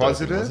blood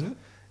positive. doping, wasn't it?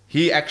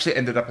 He actually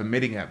ended up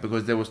admitting it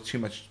because there was too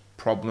much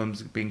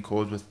problems being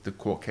caused with the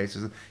court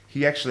cases.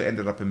 He actually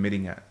ended up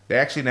admitting it. They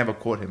actually never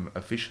caught him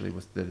officially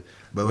with the.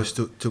 But it was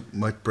too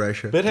much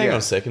pressure. But hang Yeah. on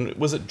a second.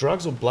 Was it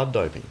drugs or blood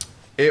doping?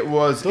 It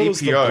was thought it was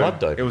the EPO. blood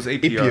doping. It was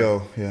EPO.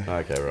 EPO, yeah.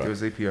 Okay, right. It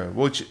was EPO.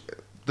 Which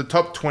the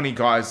top 20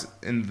 guys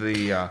in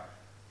the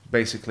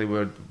basically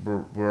were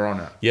on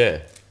it. Yeah.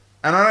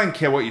 And I don't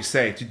care what you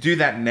say. To do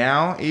that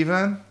now,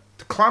 even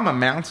to climb a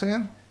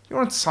mountain, you're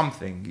on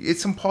something.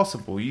 It's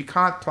impossible. You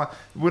can't climb.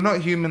 We're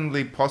not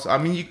humanly possible. I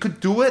mean, you could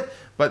do it,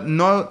 but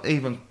not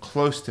even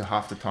close to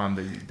half the time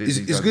that It's these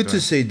guys good are to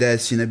doing. say that,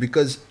 Cina,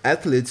 because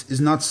athletes is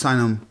not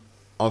sign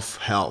of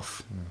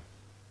health.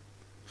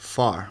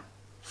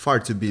 Far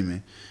to be,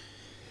 man.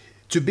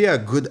 To be a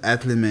good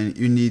athlete, man,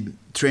 you need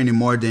training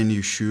more than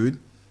you should.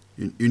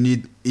 You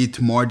need eat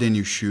more than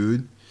you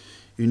should.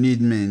 You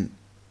need, man,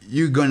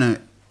 you're gonna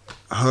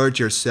hurt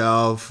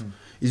yourself.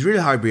 It's really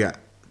hard to be a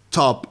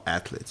top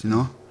athlete, you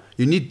know?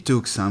 You need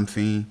to do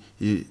something.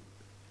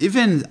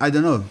 Even, I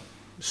don't know,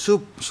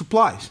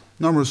 supplies,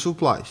 normal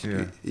supplies.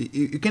 Yeah.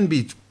 You can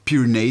be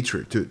pure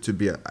nature to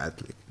be an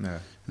athlete. Yeah.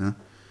 You know?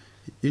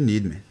 You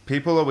need, man.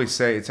 People always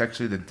say it's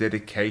actually the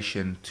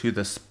dedication to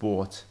the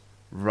sport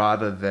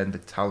rather than the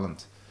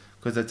talent.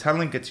 Because the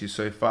talent gets you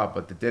so far,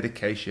 but the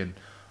dedication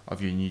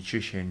of your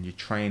nutrition, your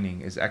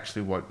training is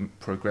actually what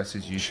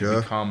progresses you Sure.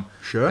 to become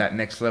Sure. that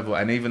next level.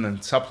 And even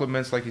in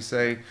supplements, like you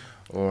say,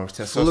 or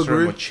Full testosterone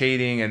agree. or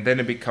cheating, and then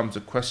it becomes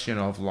a question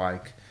of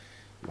like,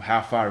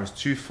 how far is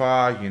too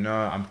far? You know,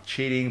 I'm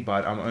cheating,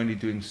 but I'm only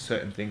doing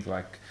certain things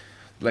like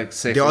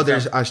say The for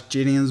others example, are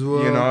cheating as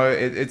well. you know,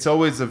 it's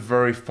always a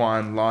very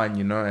fine line,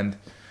 you know, and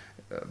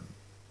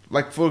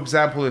like for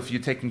example, if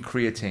you're taking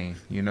creatine,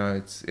 you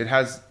know, it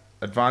has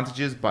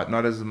advantages, but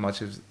not as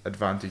much as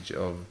advantage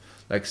of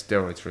like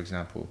steroids, for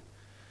example.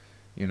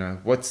 You know,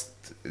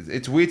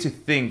 it's weird to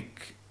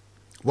think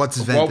What's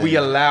of advantage? what we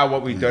allow,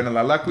 what we don't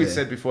allow. Like we Yeah.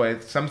 said before,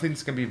 some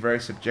things can be very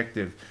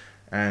subjective,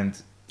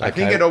 and I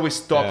think Okay. it always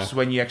stops Yeah.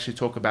 when you actually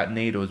talk about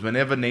needles.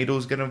 Whenever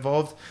needles get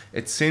involved,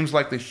 it seems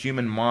like the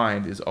human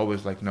mind is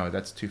always like, no,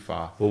 that's too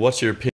far. Well, what's your opinion